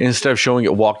 and instead of showing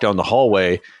it walk down the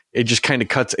hallway, it just kind of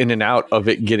cuts in and out of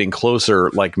it getting closer,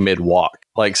 like mid walk.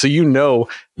 Like, so,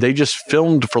 they just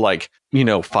filmed for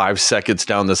 5 seconds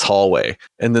down this hallway,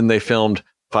 and then they filmed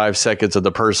 5 seconds of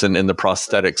the person in the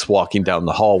prosthetics walking down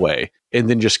the hallway, and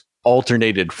then just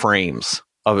alternated frames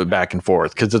of it back and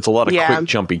forth. Cause it's a lot of quick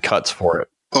jumpy cuts for it.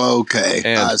 Okay.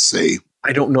 And I see.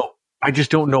 I don't know. I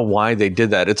just don't know why they did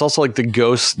that. It's also like the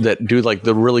ghosts that do like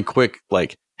the really quick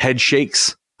like head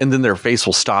shakes, and then their face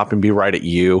will stop and be right at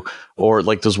you, or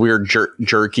like those weird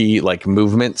jerky like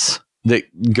movements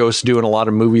that ghosts do in a lot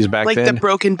of movies back then. Like the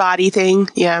broken body thing.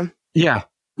 Yeah. Yeah.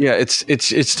 Yeah. It's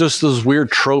just those weird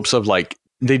tropes of like,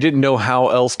 they didn't know how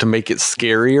else to make it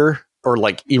scarier, or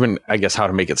like even, I guess, how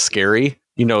to make it scary.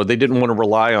 They didn't want to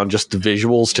rely on just the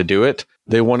visuals to do it.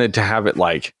 They wanted to have it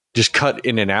like just cut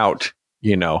in and out,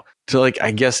 to like,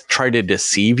 I guess, try to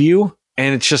deceive you.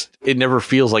 And it never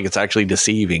feels like it's actually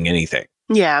deceiving anything.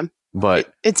 Yeah.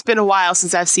 But it's been a while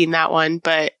since I've seen that one,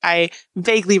 but I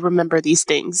vaguely remember these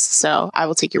things. So I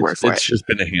will take your word for it. It's just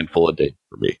been a handful of days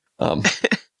for me.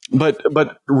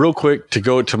 But real quick, to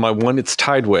go to my one it's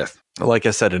tied with, like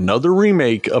I said, another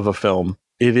remake of a film.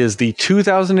 It is the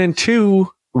 2002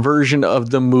 version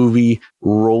of the movie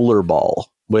Rollerball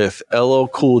with LL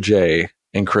Cool J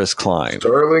and Chris Klein.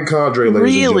 Sterling Condrey,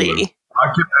 ladies and gentlemen.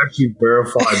 I can actually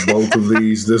verify both of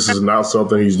these. This is not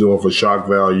something he's doing for shock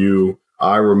value.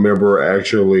 I remember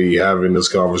actually having this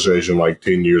conversation like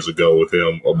 10 years ago with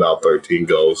him about 13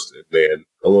 Ghosts, and then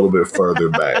a little bit further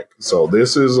back. So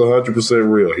this is 100%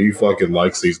 real. He fucking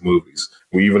likes these movies.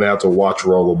 We even have to watch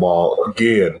Rollerball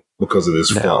again because of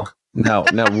this fuck. Now,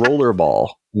 Rollerball.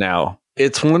 Now,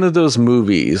 it's one of those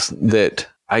movies that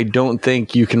I don't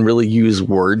think you can really use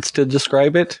words to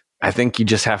describe it. I think you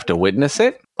just have to witness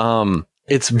it.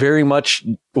 It's very much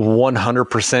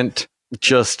 100%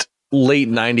 just late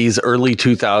 90s, early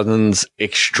 2000s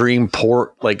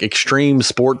extreme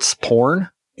sports porn,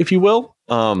 if you will.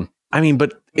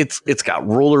 But it's got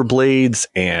rollerblades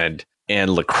and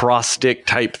lacrosse stick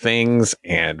type things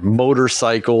and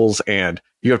motorcycles, and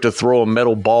you have to throw a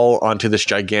metal ball onto this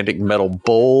gigantic metal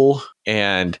bowl.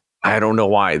 And I don't know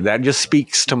why. That just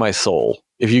speaks to my soul.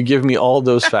 If you give me all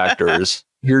those factors,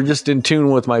 you're just in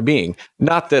tune with my being.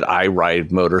 Not that I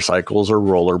ride motorcycles or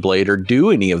rollerblade or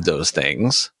do any of those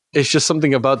things. It's just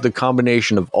something about the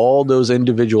combination of all those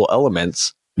individual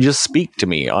elements just speak to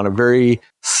me on a very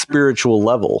spiritual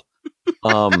level.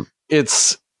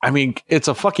 It's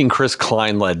a fucking Chris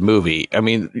Klein led movie. I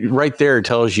mean, right there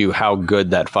tells you how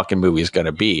good that fucking movie is going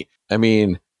to be. I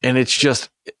mean, And it's just,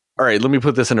 all right, let me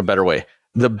put this in a better way.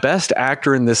 The best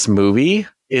actor in this movie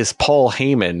is Paul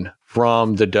Heyman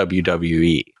from the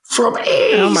WWE. From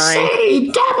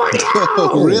ECW.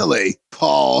 Oh, really?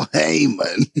 Paul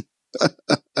Heyman.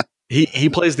 He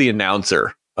plays the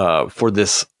announcer for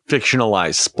this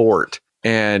fictionalized sport.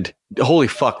 And holy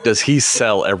fuck, does he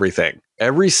sell everything.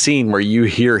 Every scene where you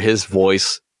hear his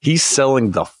voice, he's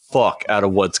selling the fuck out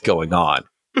of what's going on.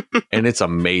 And it's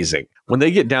amazing. When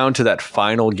they get down to that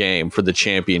final game for the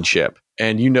championship,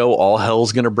 and you know all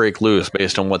hell's going to break loose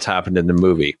based on what's happened in the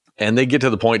movie, and they get to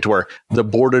the point to where the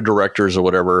board of directors or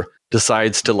whatever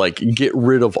decides to like get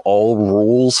rid of all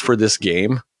rules for this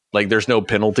game. Like there's no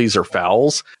penalties or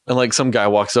fouls. And like some guy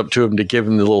walks up to him to give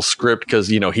him the little script because,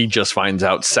 you know, he just finds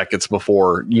out seconds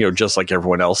before, you know, just like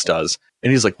everyone else does.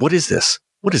 And he's like, what is this?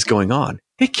 What is going on?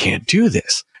 They can't do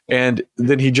this. And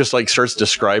then he just like starts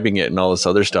describing it and all this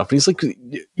other stuff. And he's like,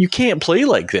 you can't play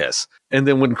like this. And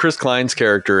then when Chris Klein's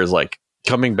character is like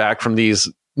coming back from these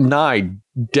nigh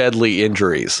deadly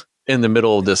injuries in the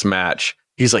middle of this match,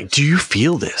 he's like, do you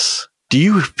feel this? Do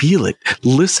you feel it?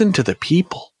 Listen to the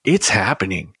people. It's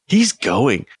happening. He's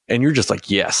going. And you're just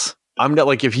like, yes. I'm not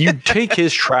like, if you take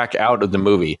his track out of the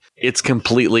movie, it's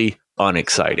completely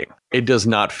unexciting. It does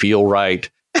not feel right.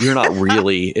 You're not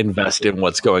really invested in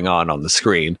what's going on the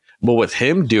screen. But with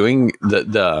him doing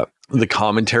the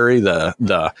commentary,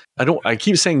 I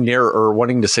keep saying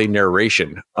wanting to say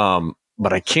narration.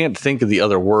 But I can't think of the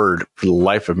other word for the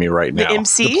life of me right now. The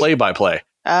MC? The play-by-play.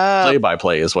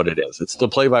 Play-by-play is what it is. It's the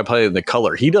play-by-play and the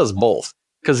color. He does both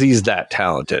because he's that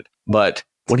talented. But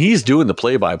when he's doing the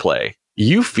play-by-play,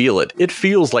 you feel it. It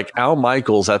feels like Al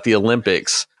Michaels at the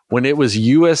Olympics when it was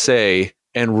USA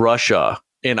and Russia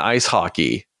in ice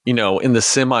hockey, you know, in the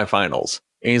semifinals.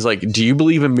 And he's like, do you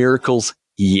believe in miracles?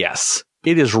 Yes.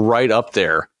 It is right up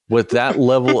there with that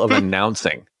level of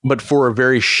announcing, but for a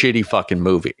very shitty fucking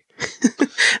movie.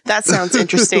 That sounds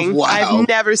interesting. Wow. I've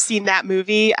never seen that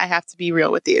movie. I have to be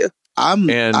real with you. I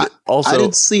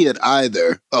didn't see it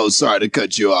either. Oh, sorry to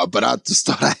cut you off, but I just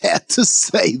thought I had to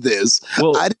say this.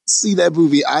 Well, I didn't see that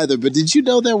movie either, but did you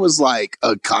know there was like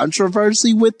a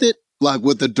controversy with it? Like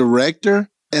with the director,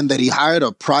 and that he hired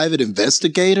a private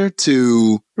investigator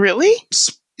to Really?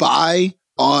 spy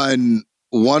on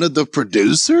one of the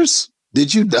producers?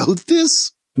 Did you know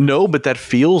this? no, but that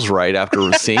feels right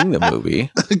after seeing the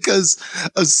movie. Because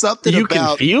something You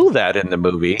about can feel that in the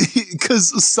movie.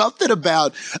 because something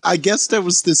about, I guess there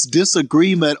was this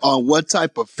disagreement on what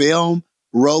type of film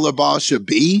Rollerball should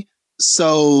be.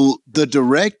 So the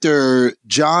director,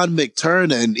 John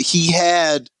McTiernan, he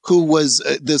had, who was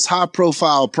this high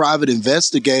profile private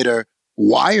investigator,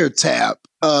 wiretap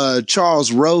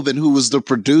Charles Roven, who was the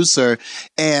producer,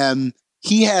 and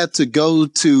he had to go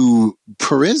to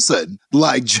prison,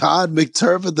 like John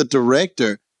McTiernan, the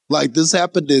director. Like this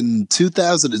happened in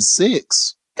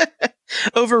 2006.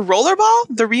 Over Rollerball,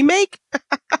 the remake?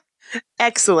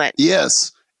 Excellent.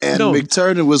 Yes. And No.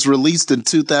 McTiernan was released in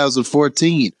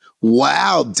 2014.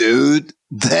 Wow, dude.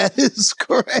 That is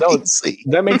crazy.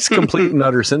 That makes complete and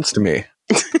utter sense to me.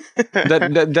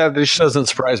 That just doesn't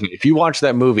surprise me. If you watch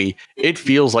that movie, it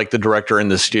feels like the director and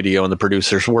the studio and the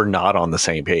producers were not on the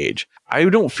same page. I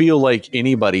don't feel like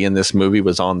anybody in this movie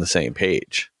was on the same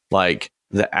page. Like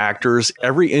the actors,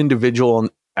 every individual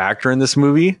actor in this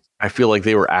movie, I feel like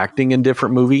they were acting in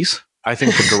different movies. I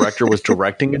think the director was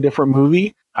directing a different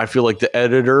movie. I feel like the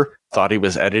editor thought he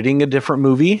was editing a different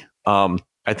movie.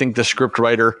 I think the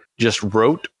scriptwriter just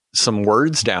wrote some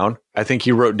words down. I think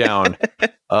he wrote down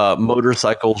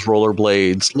motorcycles,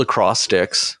 rollerblades, lacrosse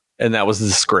sticks, and that was the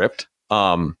script.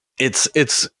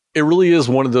 It really is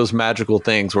one of those magical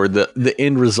things where the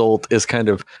end result is kind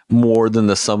of more than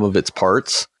the sum of its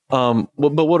parts. But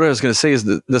what I was going to say is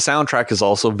that the soundtrack is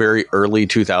also very early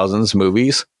 2000s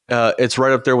movies. It's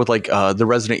right up there with like the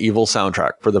Resident Evil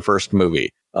soundtrack for the first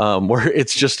movie, where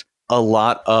it's just a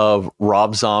lot of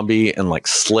Rob Zombie and like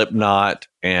Slipknot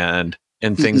and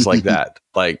things like that.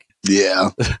 Like, Yeah.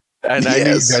 and I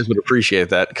knew you guys would appreciate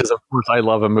that because, of course, I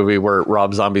love a movie where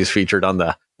Rob Zombie is featured on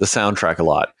the soundtrack a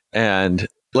lot. And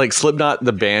like Slipknot,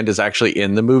 the band is actually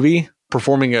in the movie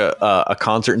performing a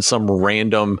concert in some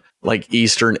random like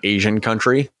Eastern Asian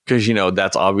country because, you know,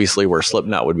 that's obviously where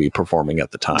Slipknot would be performing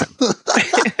at the time.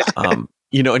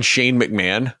 You know, and Shane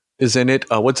McMahon is in it.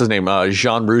 What's his name?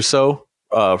 Jean Russo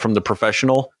from The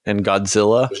Professional and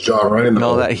Godzilla. John Reno. And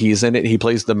all that, he's in it. He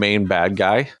plays the main bad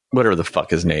guy, whatever the fuck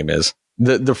his name is.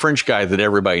 The French guy that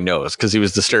everybody knows because he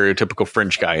was the stereotypical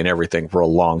French guy and everything for a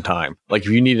long time. Like if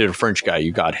you needed a French guy,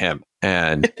 you got him.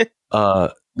 And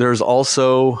there's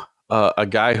also a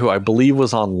guy who I believe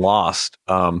was on Lost,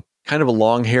 kind of a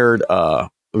long-haired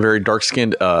very dark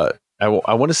skinned. I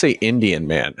want to say Indian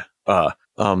man.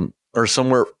 Or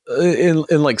somewhere in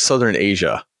like Southern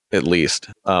Asia, at least.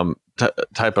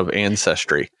 Type of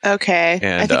ancestry. Okay,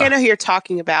 And, I think I know who you're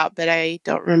talking about, but I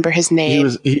don't remember his name.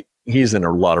 He's in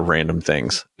a lot of random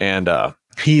things, and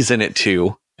he's in it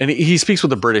too. And he speaks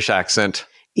with a British accent.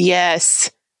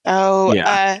 Yes. Oh,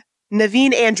 Yeah.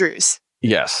 Naveen Andrews.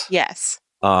 Yes. Yes.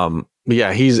 But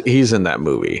yeah, he's in that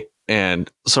movie. And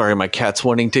sorry, my cat's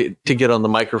wanting to get on the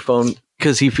microphone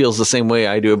because he feels the same way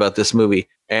I do about this movie.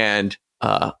 And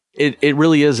it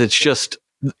really is.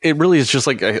 It really is just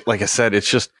like I said. It's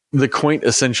just the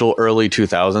quintessential early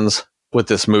 2000s with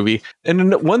this movie.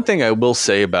 And one thing I will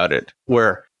say about it,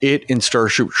 where it and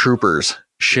Starship Troopers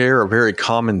share a very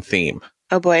common theme.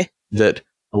 Oh boy. That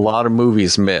a lot of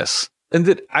movies miss, and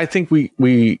that I think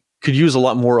we could use a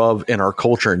lot more of in our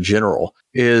culture in general,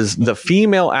 is the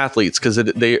female athletes, because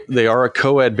they are a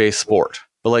co-ed based sport.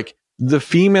 But like the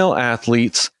female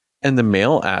athletes and the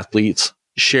male athletes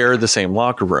share the same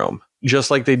locker room, just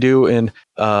like they do in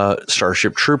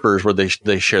Starship Troopers, where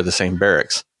they share the same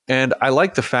barracks. And I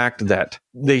like the fact that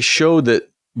they show that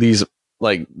these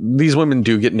women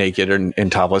do get naked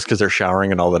and topless because they're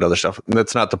showering and all that other stuff. And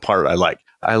that's not the part I like.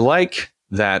 I like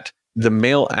that the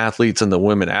male athletes and the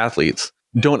women athletes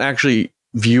don't actually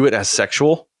view it as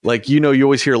sexual. Like, you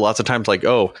always hear lots of times like,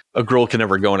 oh, a girl can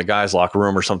never go in a guy's locker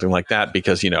room or something like that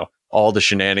because, all the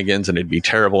shenanigans and it'd be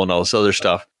terrible and all this other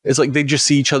stuff. It's like they just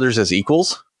see each other as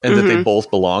equals and that they both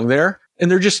belong there.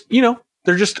 And they're just,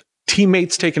 they're just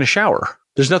teammates taking a shower.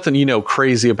 There's nothing,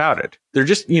 crazy about it. They're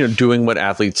just, doing what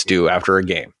athletes do after a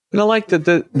game. And I like that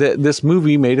this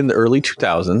movie made in the early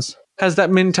 2000s has that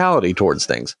mentality towards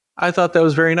things. I thought that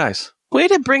was very nice. Way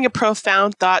to bring a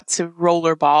profound thought to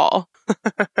Rollerball.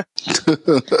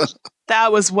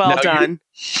 That was well done.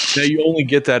 Now you only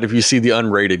get that if you see the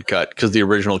unrated cut, because the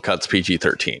original cut's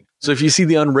PG-13. So if you see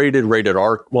the unrated rated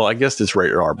R, well, I guess it's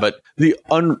rated R, but the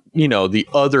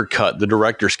other cut, the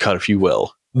director's cut, if you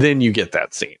will, then you get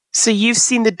that scene. So you've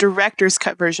seen the director's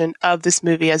cut version of this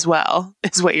movie as well,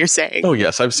 is what you're saying. Oh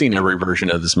yes, I've seen every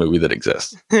version of this movie that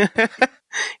exists.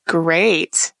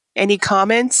 Great. Any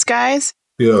comments, guys?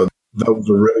 Yeah, that was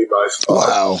a really nice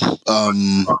thought.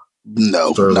 Wow.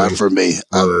 No, Sterling, not for me.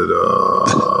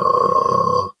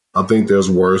 I think there's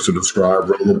words to describe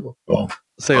Rollerball.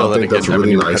 I think that's a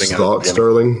really nice thought,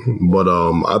 Sterling. But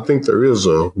I think there is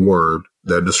a word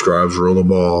that describes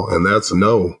Rollerball, and that's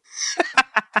no.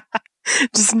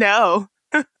 Just no.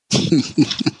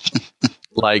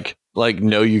 like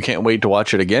no, you can't wait to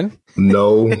watch it again?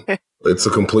 No, it's a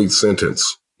complete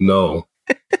sentence. No.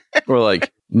 Or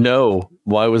like, no,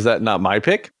 why was that not my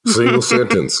pick? Single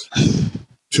sentence.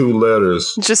 2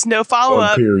 letters. Just no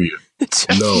follow-up. Period. Just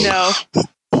no.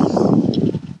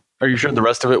 Are you sure the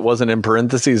rest of it wasn't in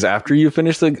parentheses after you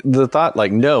finished the thought?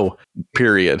 Like, no,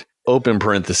 period. Open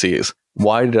parentheses.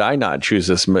 Why did I not choose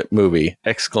this movie?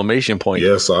 Exclamation point.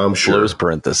 Yes, I'm sure. Close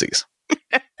parentheses.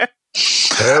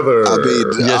 Heather.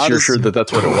 Yes, you're sure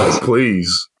that's what it was.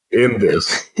 Please, end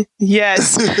this.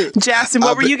 Yes. Justin,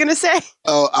 what were you going to say?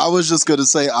 Oh, I was just going to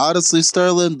say, honestly,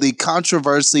 Sterling, the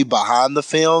controversy behind the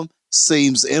film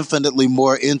seems infinitely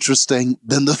more interesting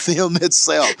than the film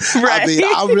itself. Right. I mean,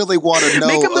 I really want to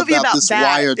know about this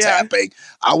wiretapping. Yeah.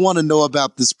 I want to know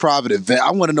about this private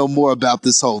I want to know more about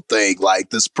this whole thing.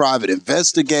 Like this private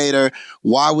investigator,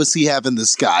 why was he having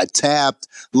this guy tapped?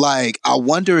 Like, I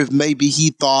wonder if maybe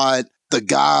he thought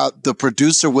the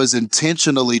producer was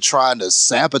intentionally trying to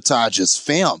sabotage his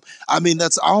film. I mean,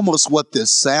 that's almost what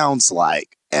this sounds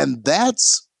like. And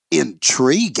that's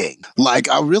intriguing. Like,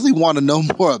 I really want to know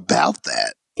more about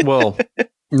that. Well,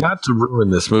 not to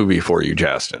ruin this movie for you,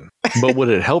 Justin, but would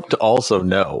it help to also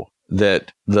know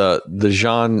that the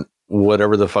Jean,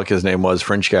 whatever the fuck his name was,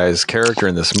 French guy's character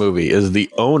in this movie is the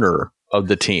owner of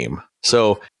the team.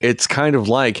 So it's kind of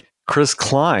like Chris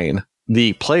Klein,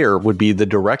 the player, would be the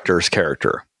director's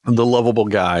character, the lovable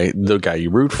guy, the guy you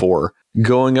root for,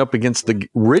 going up against the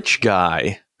rich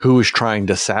guy who is trying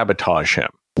to sabotage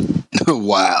him.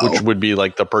 Wow. Which would be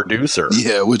like the producer.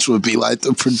 Yeah, which would be like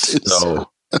the producer.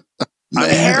 So, I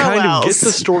mean, you kind of get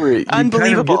the story. Unbelievable.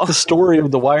 You kind of get the story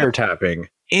of the wiretapping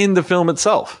in the film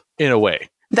itself, in a way.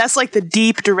 That's like the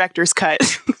deep director's cut.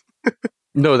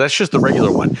 No, that's just the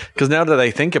regular one. Because now that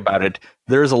I think about it,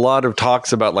 there's a lot of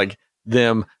talks about like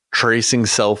them tracing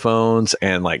cell phones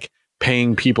and like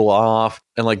paying people off.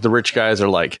 And like the rich guys are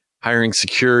like hiring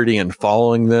security and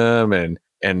following them and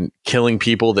killing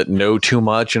people that know too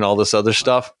much and all this other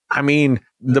stuff. I mean,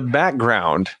 the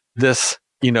background, this,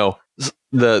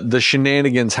 the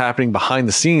shenanigans happening behind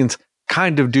the scenes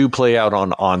kind of do play out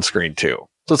on screen too.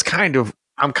 So it's kind of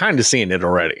I'm kind of seeing it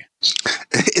already.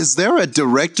 Is there a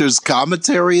director's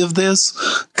commentary of this?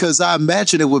 Because I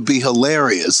imagine it would be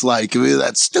hilarious. Like,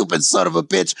 that stupid son of a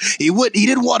bitch. He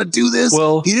didn't want to do this.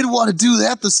 Well, he didn't want to do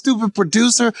that. The stupid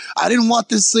producer. I didn't want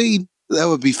this scene. That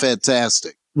would be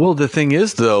fantastic. Well, the thing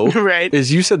is, though, Right.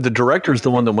 is you said the director's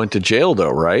the one that went to jail,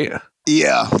 though, right?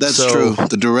 Yeah, that's true.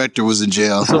 The director was in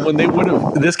jail. So when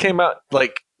this came out,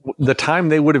 like, the time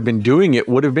they would have been doing it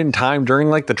would have been time during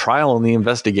like the trial and the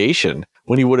investigation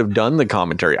when he would have done the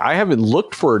commentary. I haven't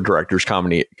looked for a director's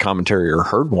commentary or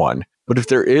heard one, but if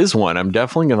there is one, I'm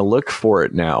definitely going to look for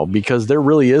it now, because there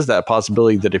really is that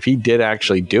possibility that if he did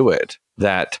actually do it,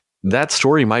 that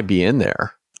story might be in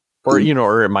there, or,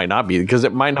 or it might not be, because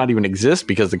it might not even exist,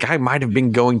 because the guy might have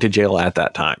been going to jail at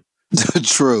that time.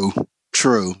 True.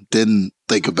 Didn't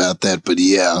think about that, but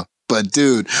yeah. But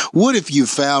dude, what if you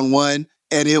found one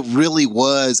and it really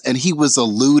was, and he was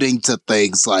alluding to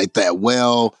things like that?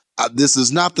 Well, this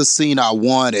is not the scene I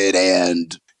wanted,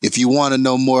 and if you want to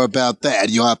know more about that,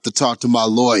 you'll have to talk to my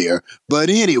lawyer. But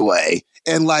anyway,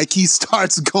 and like he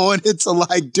starts going into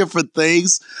like different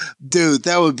things. Dude,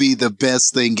 that would be the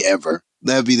best thing ever.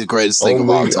 That would be the greatest thing of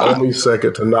all time. Only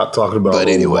second to not talking about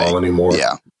Rollerball anymore.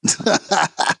 Yeah.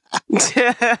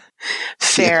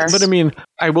 Fair. But I mean,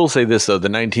 I will say this, though, the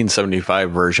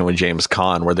 1975 version with James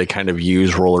Caan, where they kind of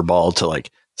use Rollerball to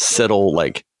like settle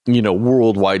like,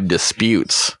 worldwide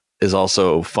disputes, is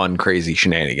also fun, crazy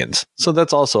shenanigans. So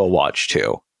that's also a watch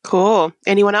too. Cool.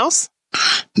 Anyone else?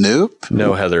 Nope.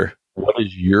 No, Heather, what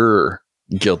is your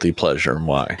guilty pleasure and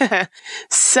why?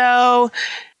 So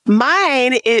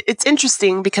mine, it's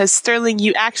interesting because Sterling,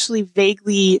 you actually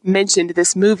vaguely mentioned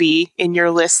this movie in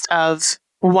your list of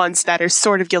ones that are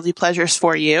sort of guilty pleasures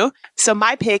for you. So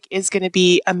my pick is going to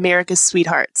be America's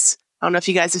Sweethearts. I don't know if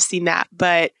you guys have seen that,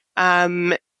 but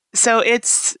so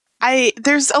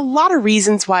there's a lot of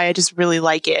reasons why I just really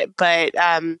like it, but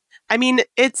I mean,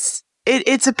 it's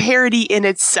a parody in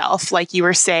itself, like you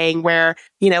were saying, where,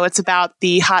 it's about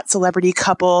the hot celebrity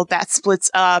couple that splits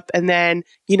up, and then,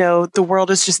 the world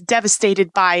is just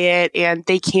devastated by it, and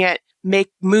they can't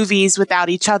make movies without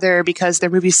each other because their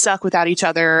movies suck without each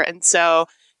other. And so,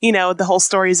 the whole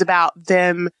story is about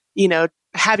them,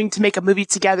 having to make a movie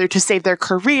together to save their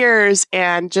careers,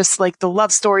 and just like the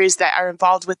love stories that are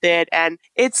involved with it. And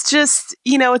it's just,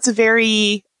 it's a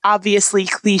very obviously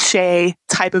cliche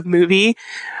type of movie.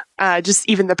 Just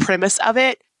even the premise of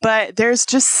it. But there's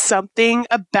just something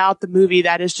about the movie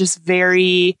that is just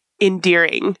very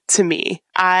endearing to me.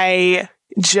 I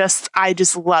just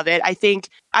love it.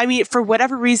 I mean, for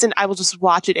whatever reason, I will just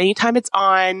watch it anytime it's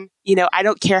on. I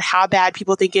don't care how bad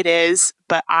people think it is,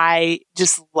 but I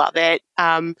just love it.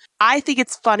 I think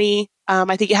it's funny.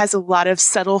 I think it has a lot of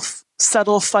subtle,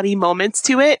 funny moments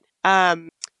to it.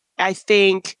 I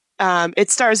think it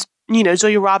stars,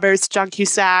 Julia Roberts, John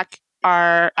Cusack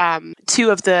are two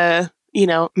of the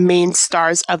main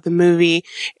stars of the movie,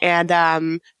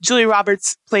 and Julia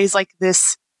Roberts plays like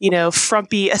this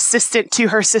frumpy assistant to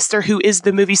her sister who is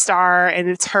the movie star, and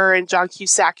it's her and John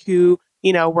Cusack who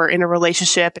were in a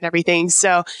relationship and everything.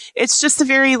 So it's just a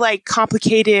very like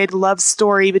complicated love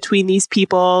story between these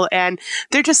people, and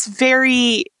they're just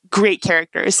very great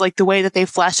characters. Like the way that they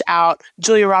flesh out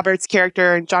Julia Roberts'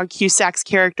 character and John Cusack's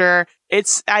character,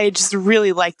 I just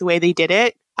really like the way they did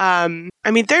it.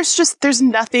 I mean, there's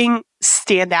nothing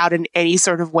stand out in any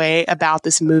sort of way about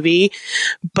this movie,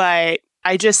 but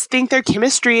I just think their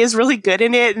chemistry is really good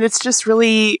in it. And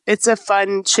it's a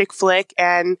fun chick flick.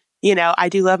 And, I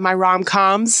do love my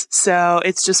rom-coms. So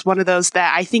it's just one of those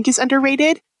that I think is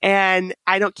underrated, and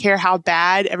I don't care how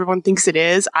bad everyone thinks it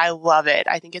is. I love it.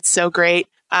 I think it's so great.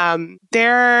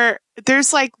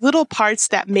 There's like little parts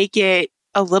that make it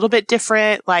a little bit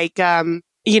different. Like,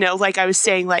 like I was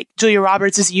saying, like Julia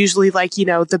Roberts is usually like,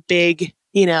 the big,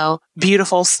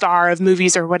 beautiful star of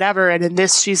movies or whatever. And in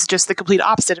this, she's just the complete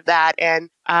opposite of that. And,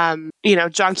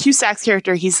 John Cusack's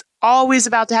character, he's always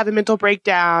about to have a mental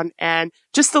breakdown, and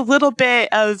just a little bit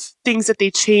of things that they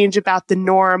change about the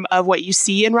norm of what you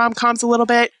see in rom-coms a little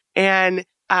bit. And,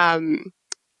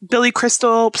 Billy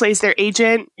Crystal plays their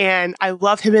agent, and I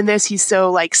love him in this. He's so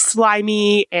like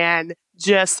slimy and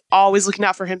just always looking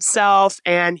out for himself,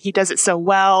 and he does it so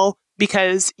well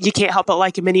because you can't help but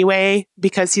like him anyway,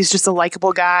 because he's just a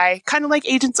likable guy, kind of like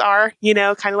agents are,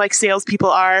 kind of like salespeople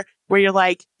are, where you're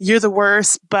like, you're the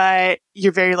worst, but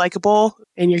you're very likable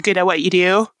and you're good at what you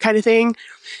do, kind of thing.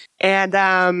 And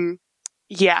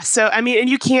so I mean, and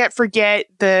you can't forget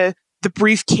the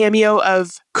brief cameo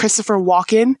of Christopher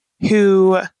Walken,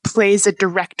 who plays a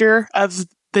director of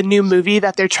the new movie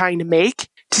that they're trying to make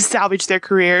to salvage their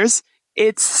careers.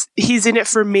 He's in it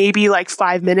for maybe like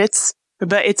 5 minutes,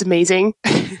 but it's amazing.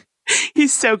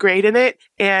 He's so great in it.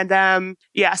 And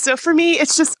so for me,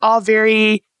 it's just all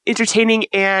very entertaining.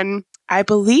 And I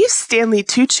believe Stanley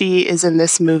Tucci is in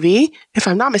this movie, if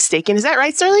I'm not mistaken. Is that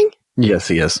right, Sterling? Yes,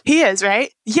 he is. He is,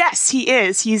 right? Yes, he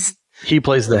is. He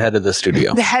plays the head of the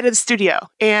studio. The head of the studio.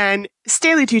 And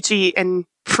Stanley Tucci, and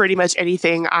pretty much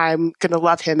anything I'm going to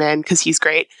love him in because he's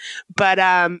great. But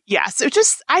so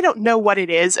just, I don't know what it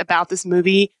is about this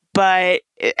movie, but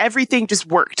everything just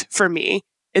worked for me.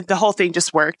 The whole thing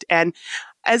just worked. And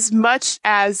as much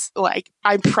as like,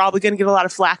 I'm probably going to get a lot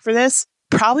of flack for this,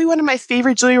 probably one of my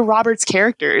favorite Julia Roberts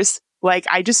characters. Like,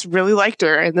 I just really liked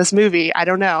her in this movie. I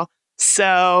don't know.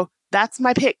 So that's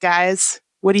my pick, guys.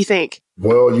 What do you think?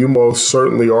 Well, you most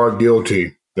certainly are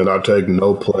guilty, and I take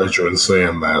no pleasure in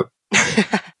saying that.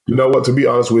 You know what? To be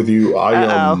honest with you,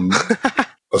 I am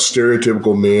a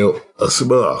stereotypical male.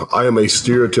 I am a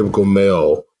stereotypical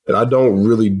male, and I don't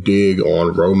really dig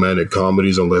on romantic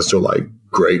comedies unless they're like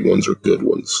great ones or good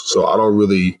ones. So I don't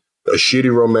really. A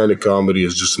shitty romantic comedy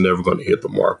is just never going to hit the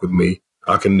mark with me.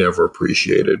 I can never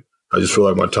appreciate it. I just feel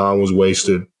like my time was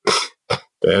wasted,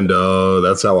 and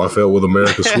that's how I felt with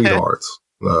America's Sweethearts.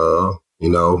 I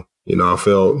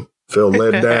felt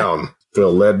let down.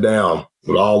 Felt let down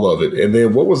with all of it. And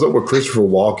then what was up with Christopher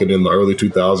Walken in the early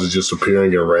 2000s just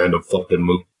appearing in random fucking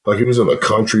movies? Like he was in the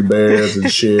Country Bears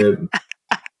and shit.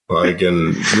 Like,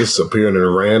 and just appearing in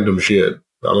random shit.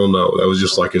 I don't know. That was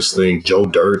just like his thing. Joe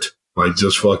Dirt. Like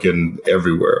just fucking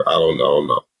everywhere. I don't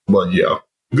know. But yeah.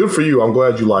 Good for you. I'm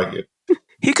glad you like it.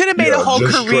 He could have made a whole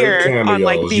career on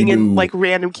like being in like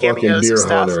random cameos Deer and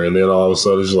stuff. Hunter, and then all of a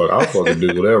sudden it's like, I'll fucking do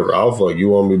whatever. You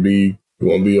want me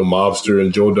to be a mobster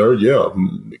in Joe Dirt? Yeah.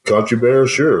 Country Bear?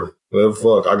 Sure. Well,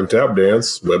 fuck. I can tap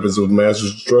dance. Weapons of mass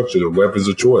destruction or weapons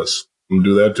of choice. I'm gonna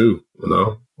do that too.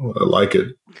 I like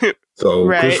it. So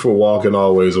right. Christopher Walken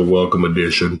always a welcome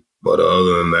addition. But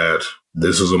other than that,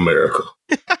 this is America.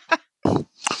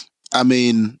 I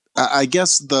mean, I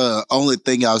guess the only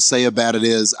thing I'll say about it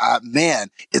is,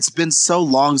 it's been so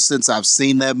long since I've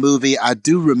seen that movie. I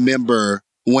do remember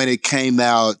when it came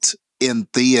out in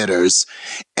theaters,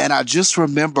 and I just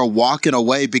remember walking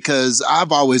away because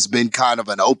I've always been kind of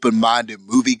an open-minded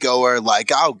moviegoer.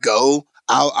 Like I'll go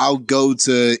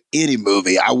to any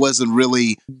movie. I wasn't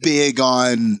really big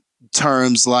on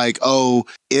terms like, oh,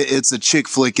 it's a chick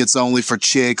flick, it's only for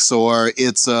chicks, or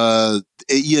it's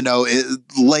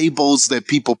labels that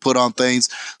people put on things.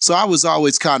 So I was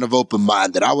always kind of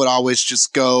open-minded. I would always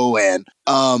just go and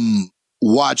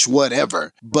watch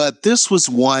whatever. But this was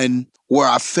one where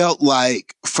I felt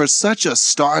like for such a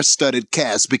star-studded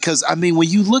cast, because I mean, when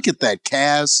you look at that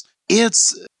cast,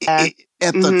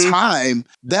 at the time,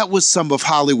 that was some of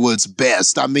Hollywood's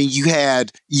best. I mean, you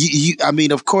had,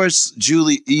 of course,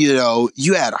 Julie,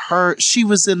 you had her, she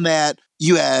was in that.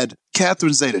 You had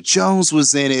Catherine Zeta-Jones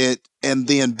was in it. And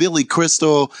then Billy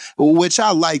Crystal, which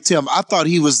I liked him. I thought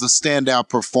he was the standout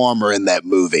performer in that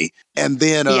movie. And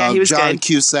then John good.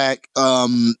 Cusack,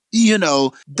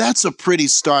 that's a pretty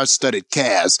star-studded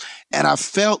cast. And I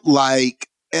felt like,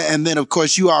 and then of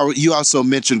course you also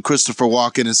mentioned Christopher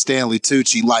Walken and Stanley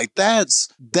Tucci. Like that's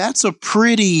a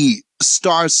pretty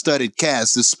star-studded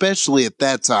cast, especially at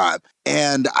that time.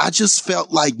 And I just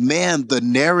felt like, man, the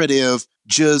narrative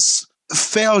just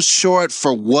fell short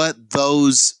for what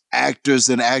those actors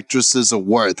and actresses are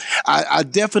worth. I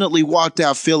definitely walked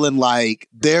out feeling like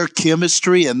their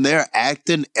chemistry and their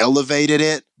acting elevated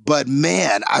it. But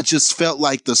man, I just felt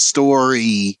like the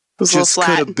story just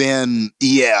could have been,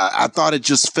 I thought it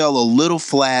just fell a little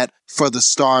flat for the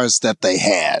stars that they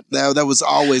had. That was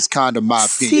always kind of my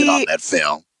opinion on that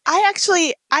film.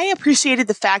 I appreciated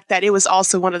the fact that it was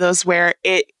also one of those where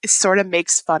it sort of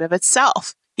makes fun of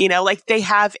itself. Like they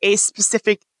have a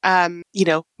specific,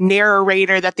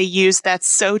 narrator that they use that's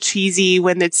so cheesy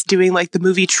when it's doing like the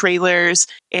movie trailers,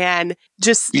 and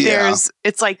just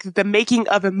it's like the making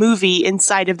of a movie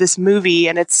inside of this movie,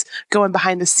 and it's going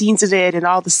behind the scenes of it and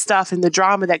all the stuff and the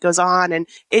drama that goes on. And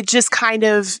it just kind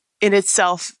of in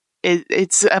itself,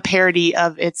 it's a parody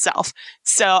of itself.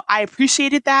 So I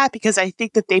appreciated that because I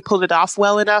think that they pulled it off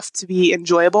well enough to be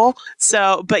enjoyable.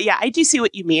 So, but yeah, I do see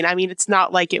what you mean. I mean, it's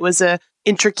not like it was a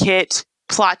intricate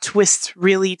plot twist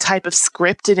really type of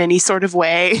script in any sort of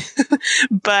way,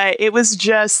 but it was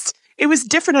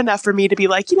different enough for me to be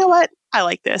like, you know what? I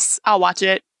like this. I'll watch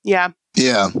it. Yeah.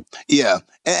 Yeah.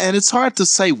 And it's hard to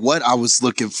say what I was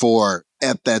looking for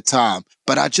at that time,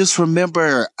 but I just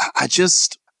remember,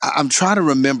 I'm trying to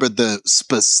remember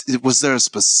was there a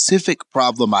specific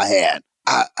problem I had?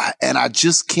 And I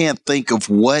just can't think of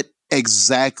what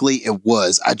exactly it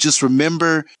was. I just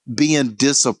remember being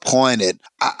disappointed.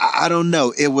 I don't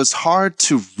know. It was hard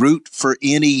to root for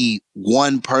any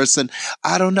one person.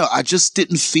 I don't know. I just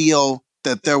didn't feel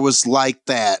that there was like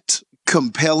that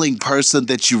compelling person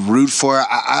that you root for.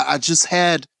 I just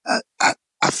had,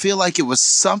 I feel like it was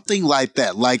something like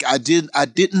that. Like I didn't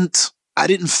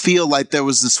feel like there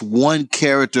was this one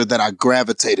character that I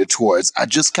gravitated towards. I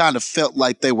just kind of felt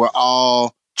like they were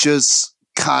all just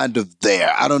kind of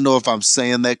there. I don't know if I'm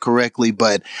saying that correctly,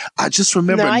 but I just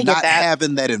remember not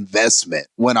having that investment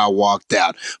when I walked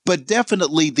out. But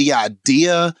definitely the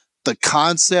idea, the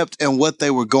concept, and what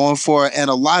they were going for, and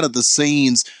a lot of the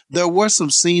scenes, there were some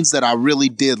scenes that I really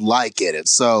did like in it.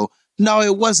 So no,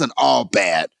 it wasn't all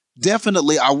bad.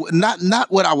 Definitely,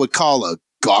 not what I would call a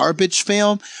garbage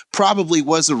film. Probably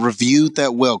wasn't reviewed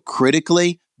that well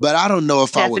critically, but I don't know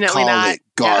if Definitely I would call not. it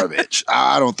garbage.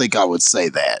 I don't think I would say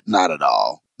that. Not at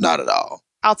all. Not at all.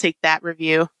 I'll take that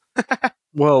review.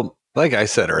 Well, like I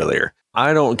said earlier,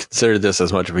 I don't consider this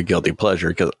as much of a guilty pleasure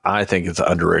because I think it's an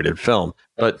underrated film.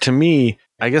 But to me,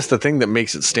 I guess the thing that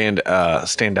makes it stand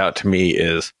out to me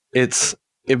is it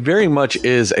very much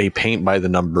is a paint by the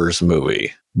numbers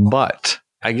movie. But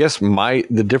I guess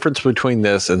the difference between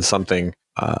this and something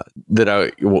that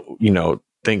I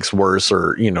thinks worse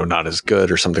or not as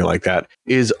good or something like that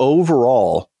is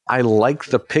overall I like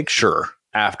the picture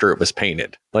after it was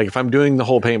painted. Like if I'm doing the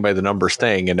whole paint by the numbers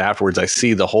thing and afterwards I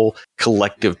see the whole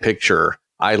collective picture,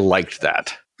 I liked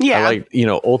that. Yeah. I liked,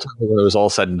 ultimately when it was all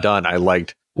said and done, I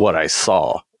liked what I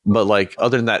saw. But like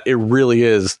other than that, it really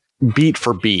is beat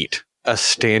for beat a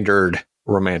standard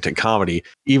romantic comedy,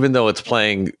 even though it's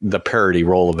playing the parody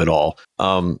role of it all.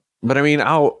 But I mean,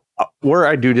 where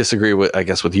I do disagree with, I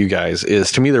guess, with you guys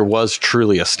is to me, there was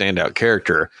truly a standout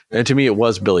character. And to me, it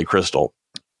was Billy Crystal.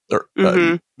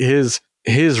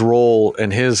 His role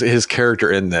and his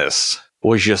character in this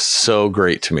was just so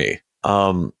great to me.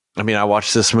 I mean, I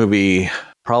watched this movie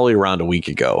probably around a week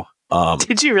ago.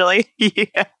 Did you really?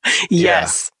 Yeah.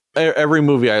 Yes. Every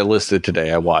movie I listed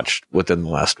today, I watched within the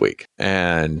last week.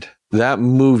 And that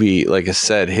movie, like I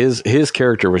said, his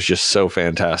character was just so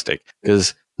fantastic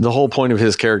because the whole point of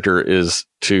his character is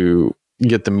to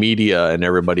get the media and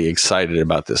everybody excited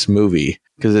about this movie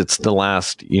because it's the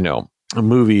last, a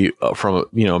movie from,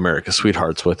 America's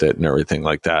Sweethearts with it and everything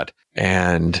like that.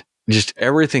 And just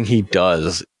everything he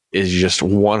does is just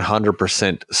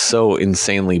 100% so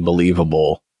insanely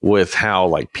believable with how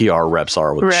like PR reps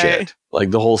are with shit.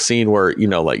 Like the whole scene where,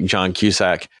 like John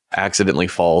Cusack accidentally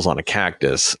falls on a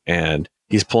cactus and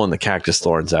he's pulling the cactus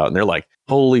thorns out and they're like,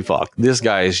 holy fuck, this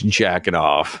guy is jacking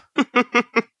off.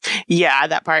 Yeah,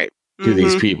 that part. To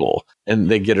these people. And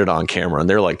they get it on camera and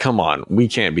they're like, come on, we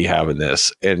can't be having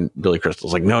this. And Billy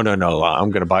Crystal's like, no,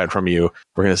 I'm going to buy it from you.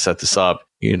 We're going to set this up.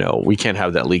 We can't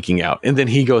have that leaking out. And then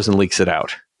he goes and leaks it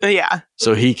out. Yeah.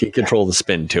 So he can control the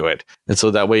spin to it. And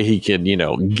so that way he can,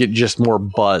 get just more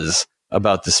buzz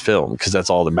about this film because that's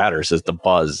all that matters is the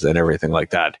buzz and everything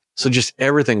like that. So just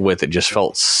everything with it just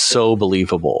felt so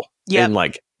believable. Yep. And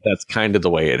like, that's kind of the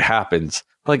way it happens.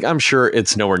 Like, I'm sure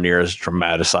it's nowhere near as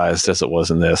dramatized as it was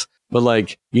in this. But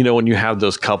like, when you have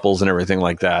those couples and everything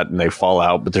like that and they fall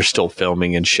out, but they're still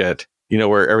filming and shit,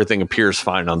 where everything appears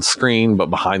fine on screen, but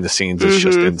behind the scenes, it's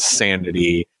just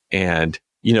insanity. And,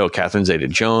 Catherine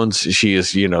Zeta-Jones, she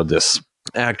is, this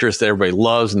actress that everybody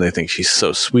loves and they think she's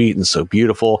so sweet and so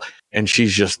beautiful. And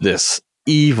she's just this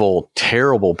evil,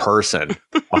 terrible person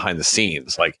behind the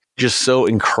scenes, like just so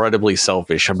incredibly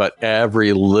selfish about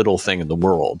every little thing in the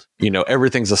world.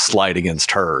 Everything's a slight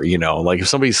against her, like if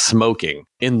somebody's smoking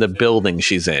in the building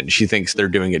she's in, she thinks they're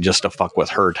doing it just to fuck with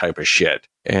her type of shit.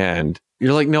 And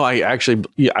you're like, no,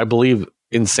 I believe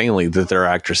insanely that there are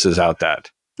actresses out that,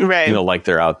 like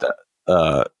they're out that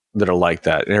are like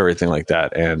that and everything like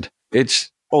that. And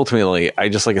it's ultimately,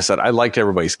 like I said, I liked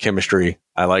everybody's chemistry.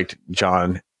 I liked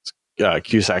John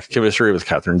Cusack's chemistry with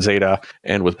Catherine Zeta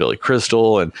and with Billy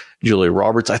Crystal and Julia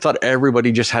Roberts. I thought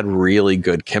everybody just had really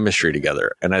good chemistry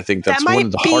together. And I think that's one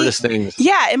of the hardest things.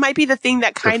 Yeah, it might be the thing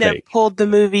that kind of pulled the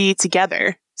movie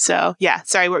together. So, yeah.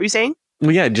 Sorry, what were you saying?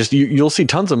 Well, yeah, just you'll see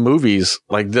tons of movies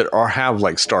like that have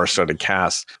like star-studded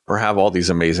casts or have all these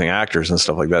amazing actors and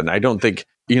stuff like that. And I don't think,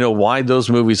 why those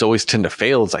movies always tend to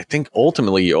fail is I think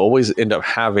ultimately you always end up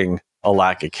having a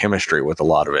lack of chemistry with a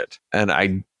lot of it. And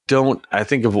I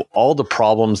think of all the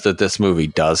problems that this movie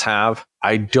does have,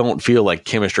 I don't feel like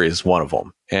chemistry is one of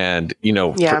them. And,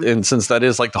 and since that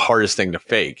is like the hardest thing to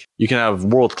fake, you can have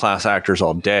world-class actors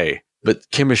all day, but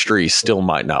chemistry still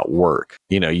might not work.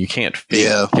 You can't fake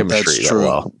chemistry that's true. that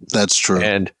well. That's true.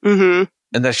 And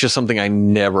And that's just something I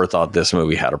never thought this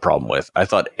movie had a problem with. I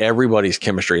thought everybody's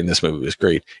chemistry in this movie was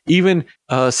great. Even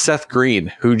Seth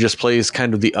Green, who just plays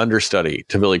kind of the understudy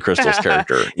to Billy Crystal's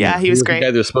character. Yeah, he was great. The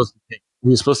guy that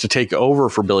was supposed to take over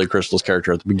for Billy Crystal's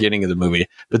character at the beginning of the movie,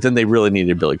 but then they really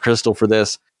needed Billy Crystal for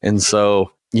this. And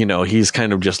so, he's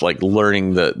kind of just like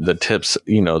learning the tips,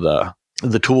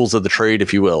 the tools of the trade,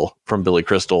 if you will, from Billy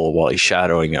Crystal while he's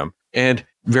shadowing him. And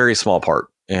very small part.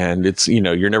 And it's,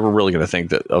 you're never really going to think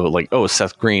that of like, oh,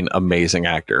 Seth Green, amazing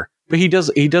actor. But he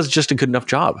does just a good enough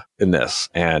job in this.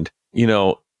 And,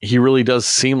 he really does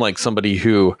seem like somebody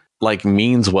who like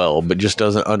means well, but just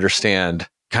doesn't understand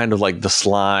kind of like the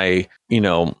sly,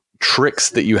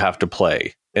 tricks that you have to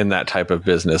play in that type of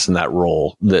business and that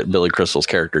role that Billy Crystal's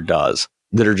character does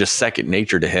that are just second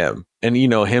nature to him. And,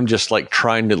 him just like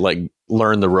trying to like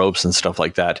learn the ropes and stuff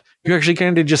like that. You actually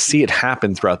kind of just see it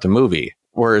happen throughout the movie.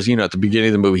 Whereas, at the beginning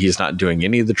of the movie, he's not doing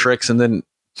any of the tricks. And then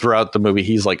throughout the movie,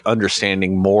 he's like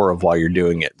understanding more of why you're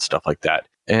doing it and stuff like that.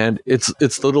 And it's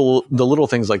the little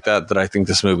things like that I think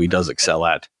this movie does excel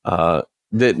at,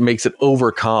 that makes it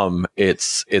overcome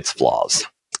its flaws.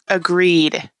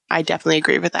 Agreed. I definitely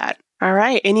agree with that. All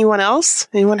right. Anyone else?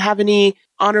 Anyone have any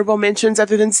honorable mentions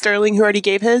other than Sterling, who already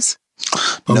gave his?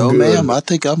 No, ma'am. I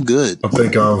think I'm good. I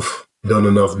think I've done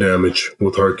enough damage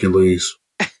with Hercules.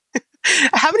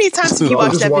 How many times have you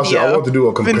watched that video? I want to do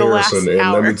a comparison, and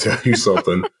hour? let me tell you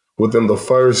something. Within the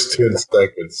first 10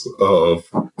 seconds of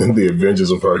The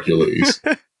Adventures of Hercules,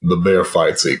 the bear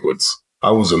fight sequence, I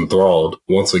was enthralled.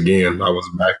 Once again, I was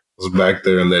back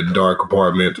there in that dark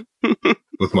apartment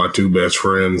with my two best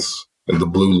friends and the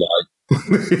blue light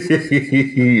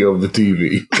of the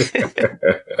TV.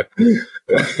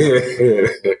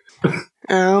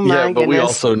 Oh my yeah, but goodness. we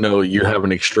also know you have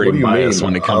an extreme bias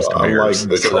when it comes to bears.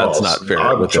 Like so that's not fair.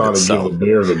 I'm trying to give the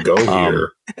bears a go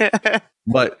here.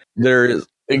 But there is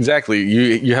exactly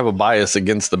you have a bias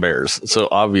against the bears. So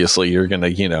obviously you're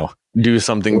gonna, do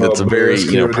something that's very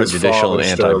prejudicial and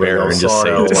anti-bear and just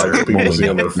say like people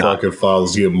seeing their fucking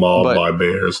fathers get mauled by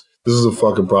bears. This is a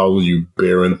fucking problem, you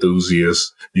bear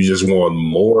enthusiasts. You just want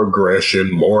more aggression,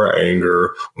 more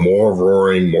anger, more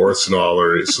roaring, more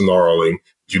snarling.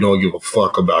 You don't give a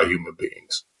fuck about human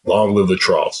beings. Long live the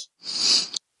Trolls.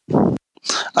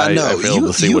 I know. I failed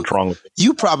to see what's wrong with it.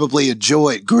 You probably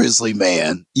enjoyed Grizzly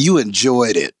Man. You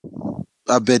enjoyed it.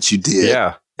 I bet you did.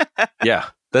 Yeah. Yeah.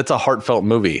 That's a heartfelt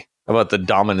movie about the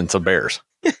dominance of bears.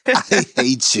 I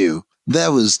hate you. That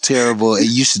was terrible, and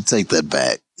you should take that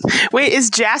back. Wait, is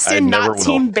Justin not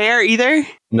Team Bear either?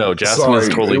 No, Justin is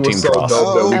totally Team Tross.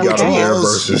 So that we got a bear okay.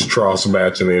 versus Tross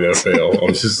match in the NFL.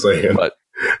 I'm just saying. But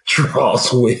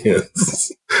Tross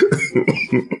wins.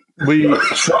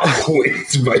 Tross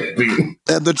wins, baby.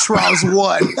 And the Trolls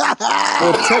won.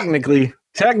 well,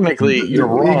 technically, you're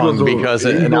wrong because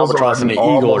an albatross and an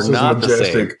eagle are not the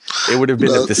same. It would have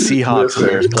been if the Seahawks and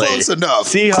Bears played. Close enough.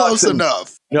 Seahawks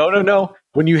enough. No.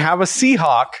 When you have a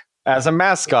Seahawk as a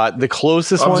mascot, the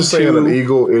closest one to an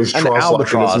eagle is an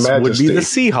albatross would be the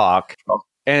Seahawk.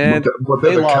 And but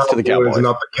they lost to the Cowboys.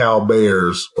 Not the Cow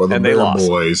Bears or the Bear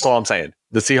Boys. That's all I'm saying.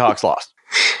 The Seahawks lost.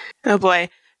 Oh boy.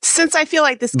 Since I feel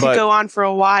like this could go on for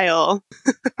a while.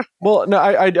 Well, no,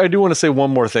 I do want to say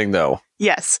one more thing, though.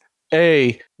 Yes.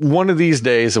 One of these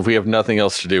days, if we have nothing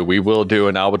else to do, we will do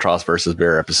an albatross versus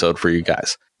bear episode for you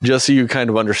guys. Just so you kind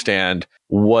of understand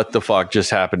what the fuck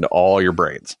just happened to all your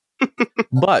brains.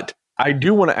 But I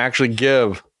do want to actually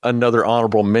give another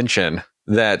honorable mention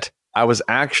that I was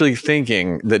actually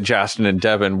thinking that Justin and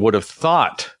Devin would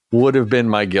have been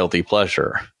my guilty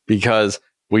pleasure, because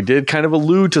we did kind of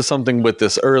allude to something with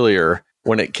this earlier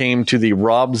when it came to the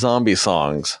Rob Zombie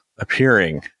songs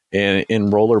appearing in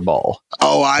Rollerball.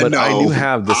 Oh, I know. I do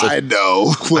have this. I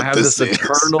know.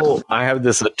 I have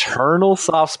this eternal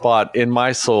soft spot in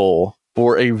my soul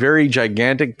for a very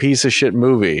gigantic piece of shit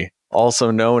movie,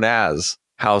 also known as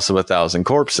House of a Thousand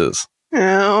Corpses.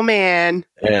 Oh man.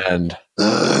 And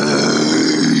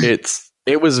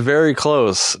it was very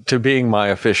close to being my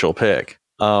official pick.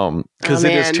 Because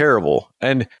it is terrible.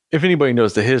 And if anybody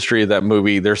knows the history of that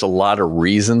movie, there's a lot of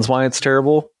reasons why it's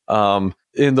terrible. And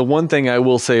the one thing I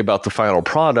will say about the final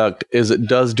product is it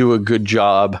does do a good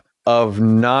job of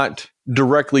not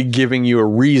directly giving you a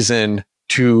reason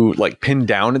to like pin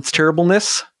down its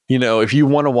terribleness. If you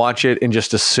want to watch it and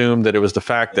just assume that it was the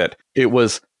fact that it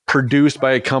was produced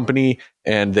by a company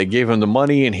and they gave him the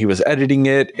money and he was editing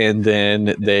it, and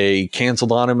then they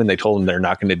canceled on him and they told him they're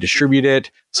not going to distribute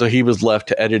it. So he was left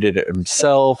to edit it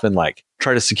himself and like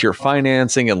try to secure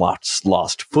financing and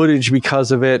lost footage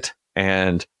because of it.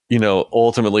 And,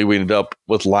 ultimately we ended up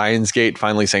with Lionsgate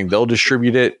finally saying they'll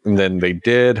distribute it, and then they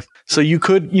did. So you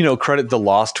could, credit the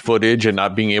lost footage and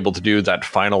not being able to do that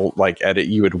final edit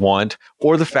you would want,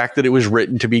 or the fact that it was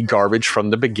written to be garbage from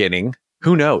the beginning.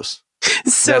 Who knows?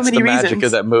 That's many the reasons. Magic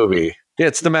of that movie. Yeah,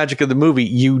 it's the magic of the movie.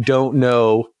 You don't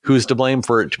know who's to blame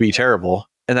for it to be terrible,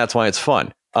 and that's why it's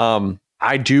fun.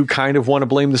 I do kind of want to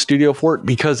blame the studio for it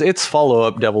because its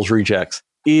follow-up, Devil's Rejects,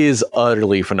 is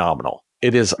utterly phenomenal.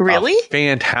 It is really a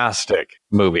fantastic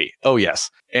movie. Oh,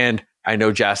 yes. And I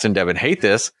know Jast and Devin hate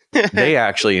this. They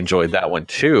actually enjoyed that one,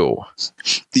 too.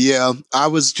 Yeah, I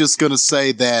was just going to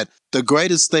say that the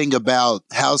greatest thing about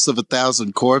House of a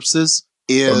Thousand Corpses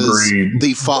is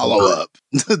the follow-up,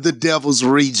 The Devil's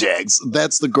Rejects.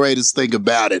 That's the greatest thing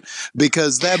about it,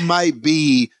 because that might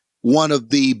be one of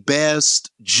the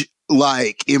best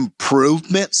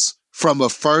improvements from a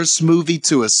first movie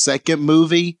to a second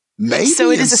movie. Maybe so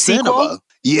it is a sequel?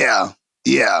 Yeah.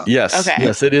 Yes. Okay.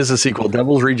 Yes, it is a sequel.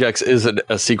 Devil's Rejects is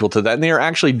a sequel to that. And they are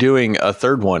actually doing a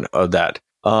third one of that.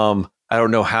 I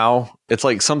don't know how. It's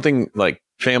like something like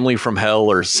Family from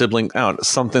Hell or Sibling. I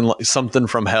don't know, something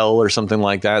from Hell or something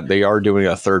like that. They are doing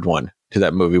a third one to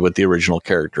that movie with the original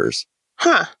characters.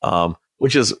 Huh.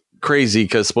 Which is crazy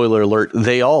because, spoiler alert,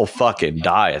 they all fucking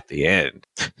die at the end.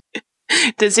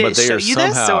 Does it show you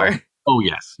this or? Oh,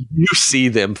 yes. You see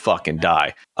them fucking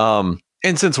die. And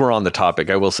since we're on the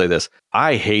topic, I will say this.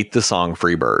 I hate the song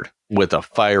Freebird with a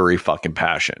fiery fucking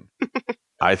passion.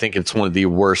 I think it's one of the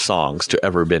worst songs to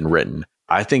ever been written.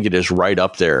 I think it is right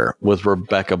up there with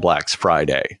Rebecca Black's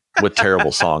Friday with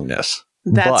terrible songness.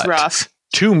 That's rough.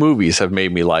 2 movies have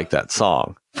made me like that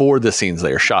song for the scenes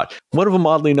they are shot. One of them,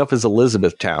 oddly enough, is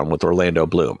Elizabethtown with Orlando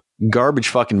Bloom. Garbage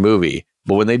fucking movie.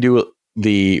 But when they do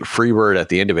the Freebird at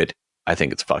the end of it, I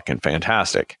think it's fucking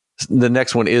fantastic. The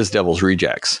next one is Devil's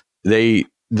Rejects. The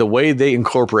way they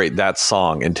incorporate that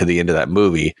song into the end of that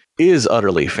movie is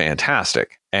utterly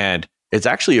fantastic. And it's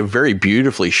actually a very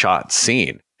beautifully shot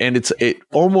scene. And it's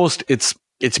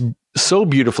so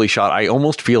beautifully shot. I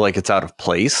almost feel like it's out of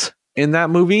place in that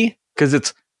movie because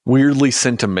it's weirdly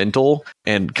sentimental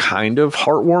and kind of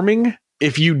heartwarming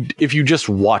if you just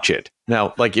watch it.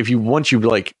 Now, once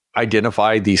you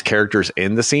identify these characters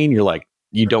in the scene, you're like,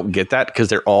 you don't get that because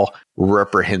they're all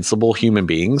reprehensible human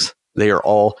beings. They are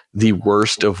all the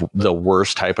worst of the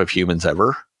worst type of humans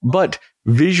ever. But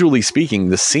visually speaking,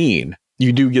 the scene,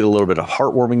 you do get a little bit of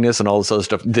heartwarmingness and all this other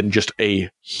stuff than just a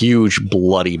huge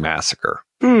bloody massacre.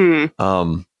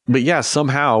 But yeah,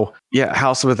 somehow,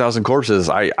 House of a Thousand Corpses.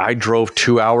 I drove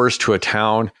 2 hours to a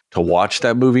town to watch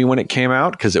that movie when it came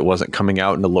out because it wasn't coming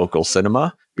out in the local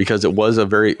cinema because it was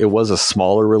a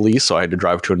smaller release. So I had to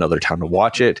drive to another town to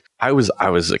watch it. I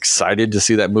was excited to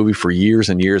see that movie for years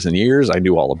and years and years. I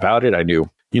knew all about it. I knew,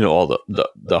 all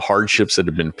the hardships that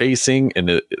had been facing and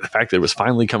the fact that it was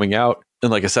finally coming out.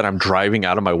 And like I said, I'm driving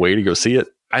out of my way to go see it.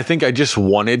 I think I just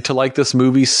wanted to like this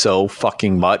movie so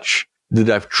fucking much that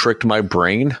I've tricked my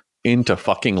brain into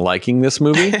fucking liking this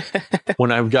movie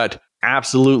when I've got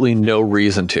absolutely no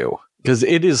reason to. Because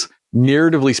it is,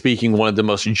 narratively speaking, one of the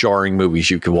most jarring movies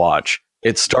you can watch.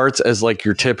 It starts as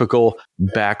your typical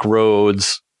back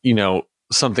roads,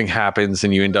 something happens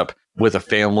and you end up with a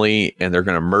family and they're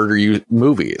going to murder you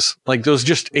movies. Like those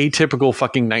just atypical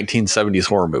fucking 1970s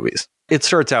horror movies. It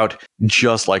starts out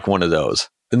just like one of those.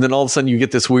 And then all of a sudden you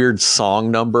get this weird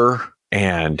song number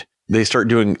and they start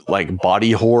doing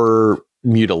body horror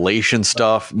mutilation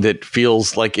stuff that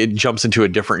feels like it jumps into a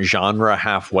different genre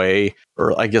halfway,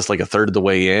 or I guess a third of the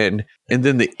way in. And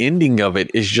then the ending of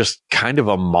it is just kind of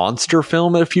a monster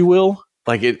film, if you will.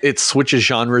 It switches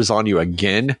genres on you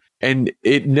again, and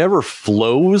it never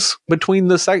flows between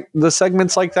the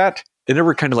segments like that. It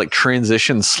never kind of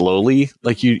transitions slowly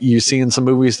like you see in some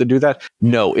movies that do that.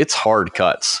 No, it's hard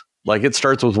cuts. It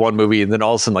starts with one movie and then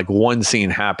all of a sudden one scene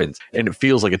happens and it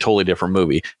feels like a totally different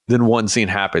movie. Then one scene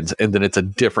happens and then it's a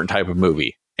different type of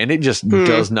movie. And it just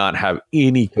does not have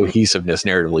any cohesiveness,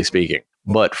 narratively speaking.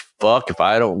 But fuck if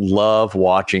I don't love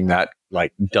watching that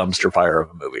dumpster fire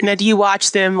of a movie. Now, do you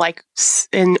watch them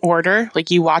in order?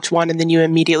 You watch one and then you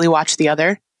immediately watch the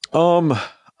other?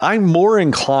 I'm more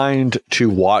inclined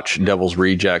to watch Devil's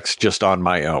Rejects just on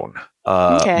my own.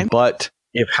 Okay. But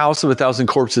if House of a Thousand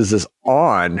Corpses is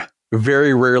on,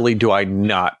 very rarely do I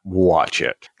not watch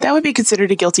it. That would be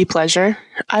considered a guilty pleasure.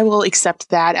 I will accept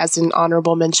that as an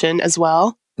honorable mention as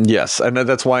well. Yes, and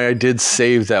that's why I did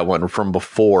save that one from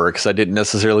before, because I didn't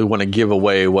necessarily want to give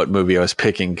away what movie I was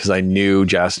picking, because I knew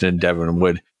Justin and Devin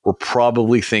were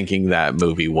probably thinking that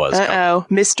movie was coming.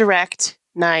 Misdirect.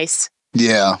 Nice.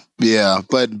 Yeah,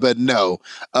 but no.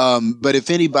 But if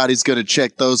anybody's going to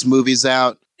check those movies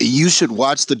out, you should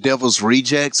watch The Devil's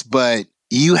Rejects, but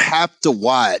you have to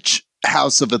watch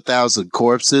House of a Thousand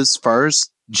Corpses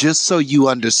first, just so you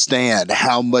understand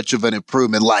how much of an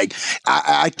improvement. Like,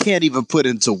 I can't even put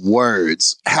into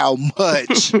words how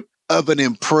much of an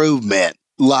improvement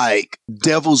like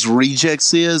Devil's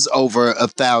Rejects is over A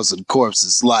Thousand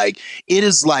Corpses. Like, it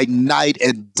is like night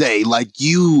and day. Like,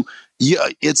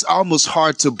 it's almost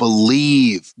hard to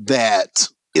believe that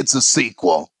it's a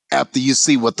sequel after you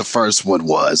see what the first one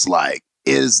was. Like,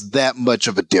 is that much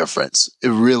of a difference? It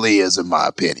really is, in my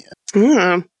opinion.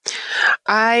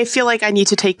 I feel like I need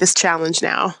to take this challenge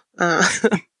now.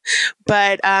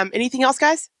 But anything else,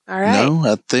 guys? All right. No,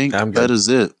 I think that is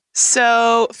it.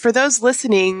 So for those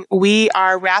listening, we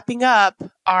are wrapping up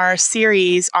our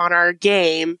series on our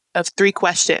game of 3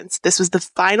 questions. This was the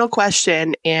final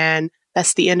question, and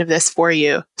that's the end of this for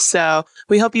you. So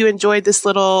we hope you enjoyed this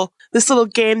little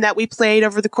game that we played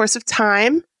over the course of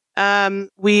time.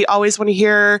 We always want to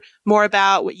hear more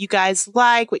about what you guys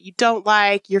like, what you don't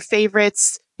like, your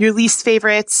favorites, your least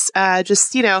favorites.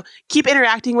 Just, keep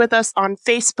interacting with us on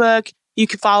Facebook. You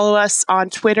can follow us on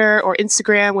Twitter or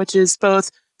Instagram, which is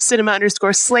both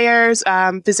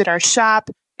cinema_slayers. Visit our shop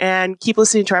and keep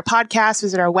listening to our podcast.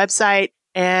 Visit our website.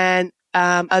 And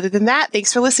other than that,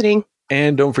 thanks for listening.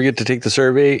 And don't forget to take the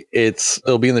survey.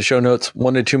 It'll be in the show notes.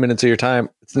 1 to 2 minutes of your time.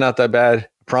 It's not that bad. I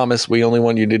promise we only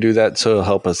want you to do that, so it'll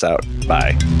help us out.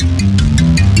 Bye.